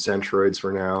view them as centroids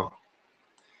for now.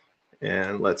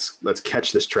 And let's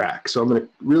catch this track. So I'm going to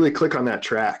really click on that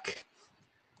track,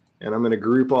 and I'm going to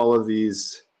group all of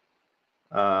these.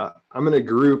 I'm going to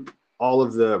group all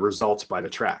of the results by the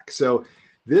track. So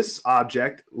this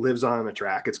object lives on the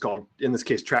track. It's called, in this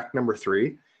case, track number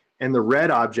 3. And the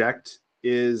red object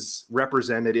is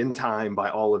represented in time by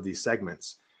all of these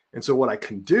segments. And so what I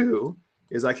can do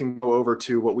is I can go over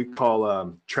to what we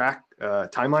call track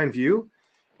timeline view.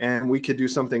 And we could do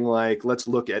something like, let's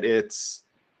look at its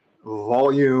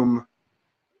volume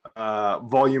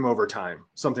over time,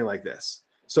 something like this.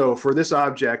 So for this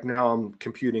object, now I'm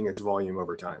computing its volume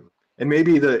over time. And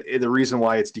maybe the reason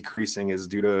why it's decreasing is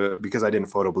because I didn't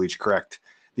photo bleach correct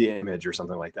the image or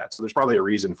something like that. So there's probably a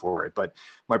reason for it. But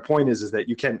my point is that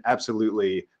you can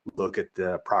absolutely look at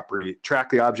the property,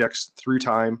 track the objects through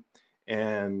time,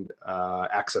 and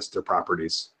access their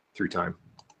properties through time.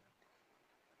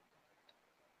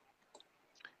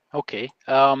 Okay.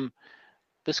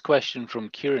 This question from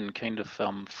Kieran kind of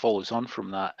follows on from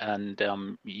that, and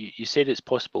you said it's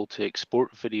possible to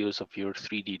export videos of your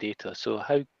 3D data. So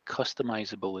how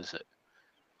customizable is it?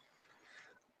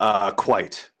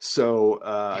 Quite. So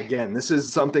again, this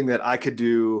is something that I could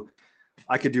do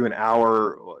an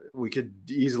hour. We could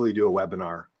easily do a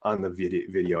webinar on the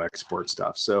video export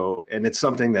stuff. So, and it's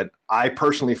something that I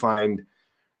personally find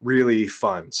really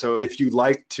fun. So if you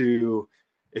like to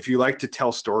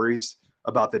tell stories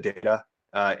about the data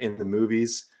in the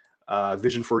movies,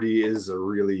 Vision 4D is a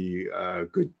really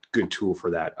good tool for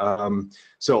that.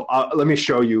 So let me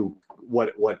show you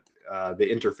what the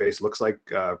interface looks like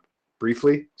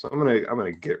briefly. So I'm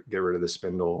gonna get rid of the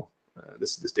spindle,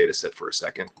 this data set for a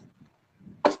second,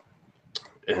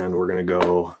 and we're gonna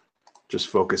go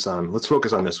just let's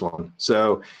focus on this one.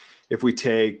 So if we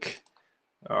take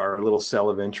our little cell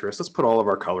of interest, let's put all of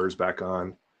our colors back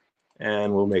on,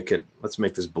 and let's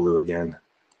make this blue again.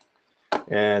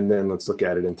 And then let's look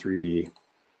at it in 3D.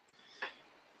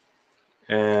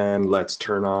 And let's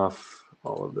turn off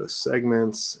all of the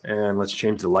segments, and let's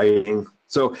change the lighting.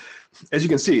 So as you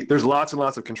can see, there's lots and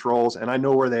lots of controls, and I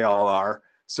know where they all are.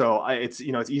 So it's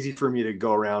easy for me to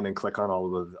go around and click on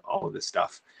all of this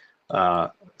stuff.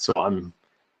 So I'm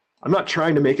not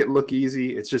trying to make it look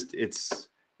easy. It's just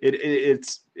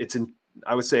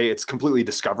I would say it's completely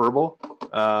discoverable.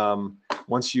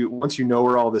 Once you know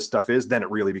where all this stuff is, then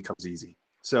it really becomes easy.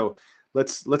 So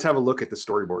let's have a look at the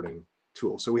storyboarding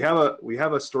tool. So we have a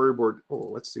storyboard. Oh,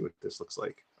 let's see what this looks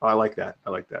like. Oh, I like that. I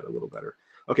like that a little better.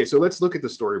 Okay, so let's look at the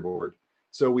storyboard.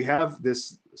 So we have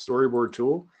this storyboard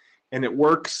tool, and it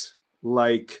works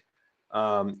like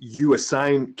you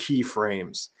assign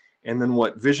keyframes, and then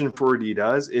what Vision 4D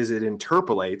does is it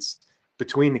interpolates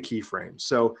between the keyframes.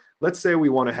 So let's say we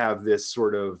want to have this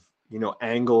sort of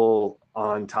angle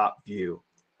on top view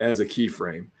as a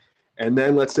keyframe, and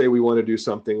then let's say we want to do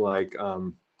something like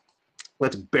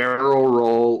let's barrel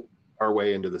roll our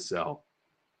way into the cell.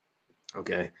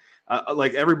 Okay,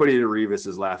 like everybody at Revis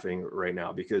is laughing right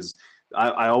now because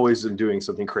I always am doing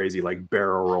something crazy like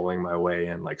barrel rolling my way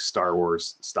in, like Star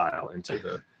Wars style, into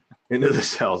the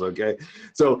cells. Okay,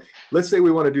 so let's say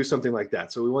we want to do something like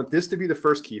that. So we want this to be the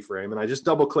first keyframe, and I just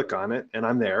double click on it, and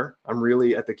I'm there. I'm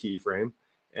really at the keyframe.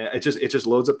 It just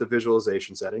loads up the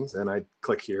visualization settings, and I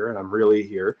click here, and I'm really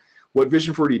here. What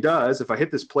Vision 4D does, if I hit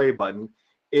this play button,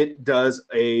 it does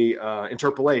a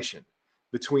interpolation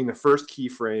between the first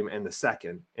keyframe and the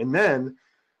second. And then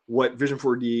what Vision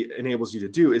 4D enables you to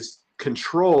do is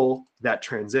control that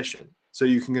transition. So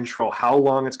you can control how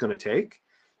long it's going to take.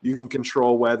 You can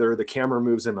control whether the camera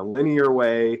moves in a linear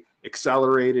way,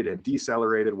 accelerated and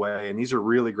decelerated way. And these are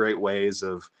really great ways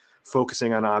of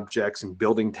focusing on objects and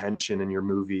building tension in your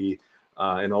movie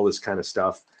and all this kind of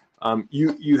stuff.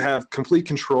 You have complete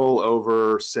control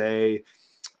over, say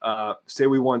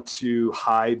we want to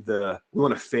fade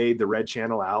the red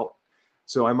channel out.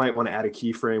 So I might want to add a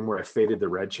keyframe where I faded the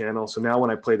red channel. So now when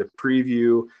I play the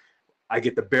preview, I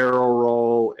get the barrel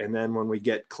roll, and then when we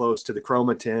get close to the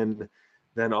chromatin,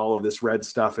 then all of this red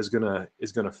stuff is gonna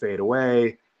fade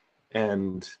away.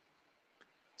 And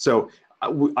so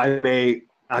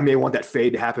I may want that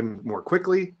fade to happen more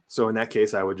quickly. So in that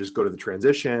case, I would just go to the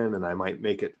transition, and I might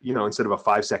make it, instead of a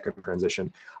 5-second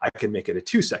transition, I can make it a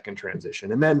 2-second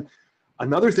transition. And then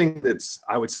another thing that's,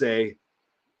 I would say,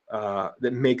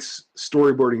 that makes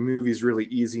storyboarding movies really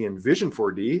easy in Vision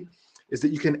 4D is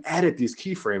that you can edit these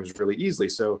keyframes really easily.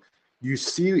 So you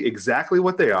see exactly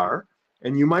what they are,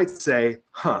 and you might say,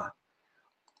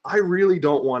 I really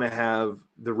don't want to have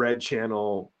the red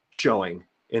channel showing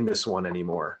in this one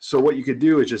anymore. So what you could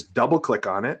do is just double click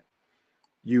on it,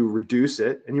 you reduce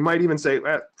it, and you might even say,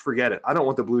 forget it, I don't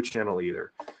want the blue channel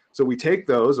either. So we take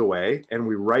those away and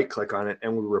we right click on it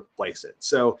and we replace it.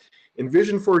 So in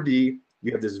Vision 4D,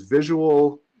 you have this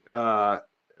visual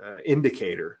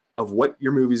indicator of what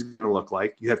your movie is going to look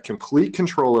like. You have complete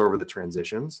control over the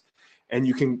transitions, and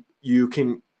you can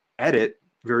edit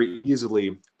very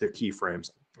easily the keyframes.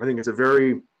 I think it's a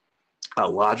very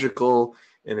logical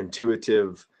and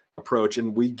intuitive approach,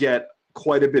 and we get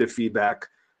quite a bit of feedback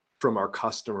from our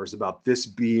customers about this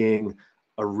being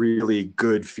a really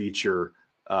good feature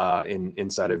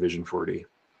inside of Vision 4D.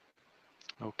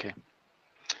 Okay.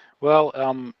 Well,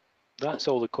 that's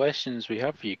all the questions we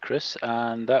have for you, Chris,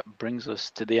 and that brings us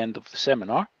to the end of the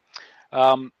seminar.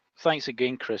 Thanks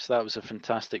again, Chris. That was a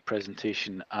fantastic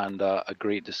presentation and a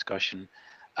great discussion.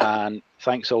 And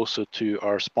thanks also to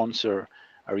our sponsor,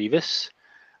 Arrivis.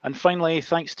 And finally,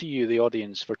 thanks to you, the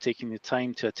audience, for taking the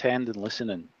time to attend and listen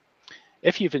in.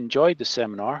 If you've enjoyed the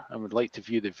seminar and would like to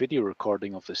view the video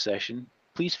recording of the session,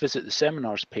 please visit the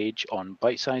seminars page on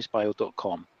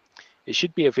bitesizebio.com. It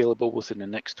should be available within the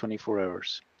next 24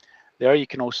 hours. There you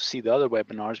can also see the other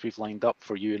webinars we've lined up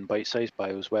for you in Bitesize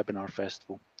Bio's Webinar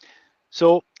Festival.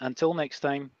 So until next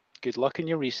time, good luck in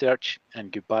your research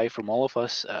and goodbye from all of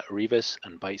us at Arrivis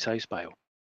and Bitesize Bio.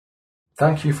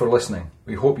 Thank you for listening.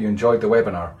 We hope you enjoyed the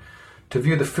webinar. To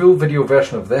view the full video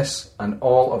version of this and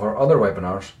all of our other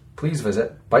webinars, please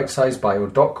visit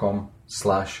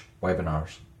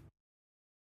bitesizebio.com/webinars.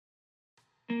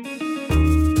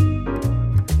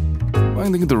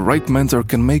 Finding the right mentor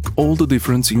can make all the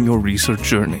difference in your research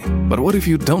journey. But what if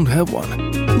you don't have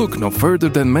one? Look no further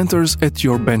than Mentors at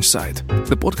Your Benchside,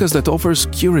 the podcast that offers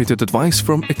curated advice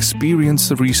from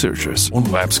experienced researchers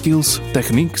on lab skills,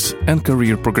 techniques, and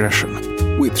career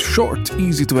progression. With short,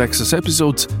 easy-to-access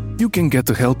episodes, you can get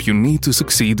the help you need to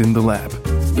succeed in the lab.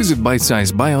 Visit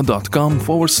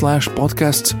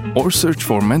bitesizebio.com/podcasts or search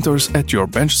for Mentors at Your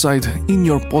Benchside in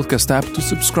your podcast app to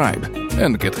subscribe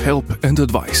and get help and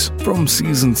advice from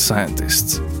seasoned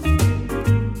scientists.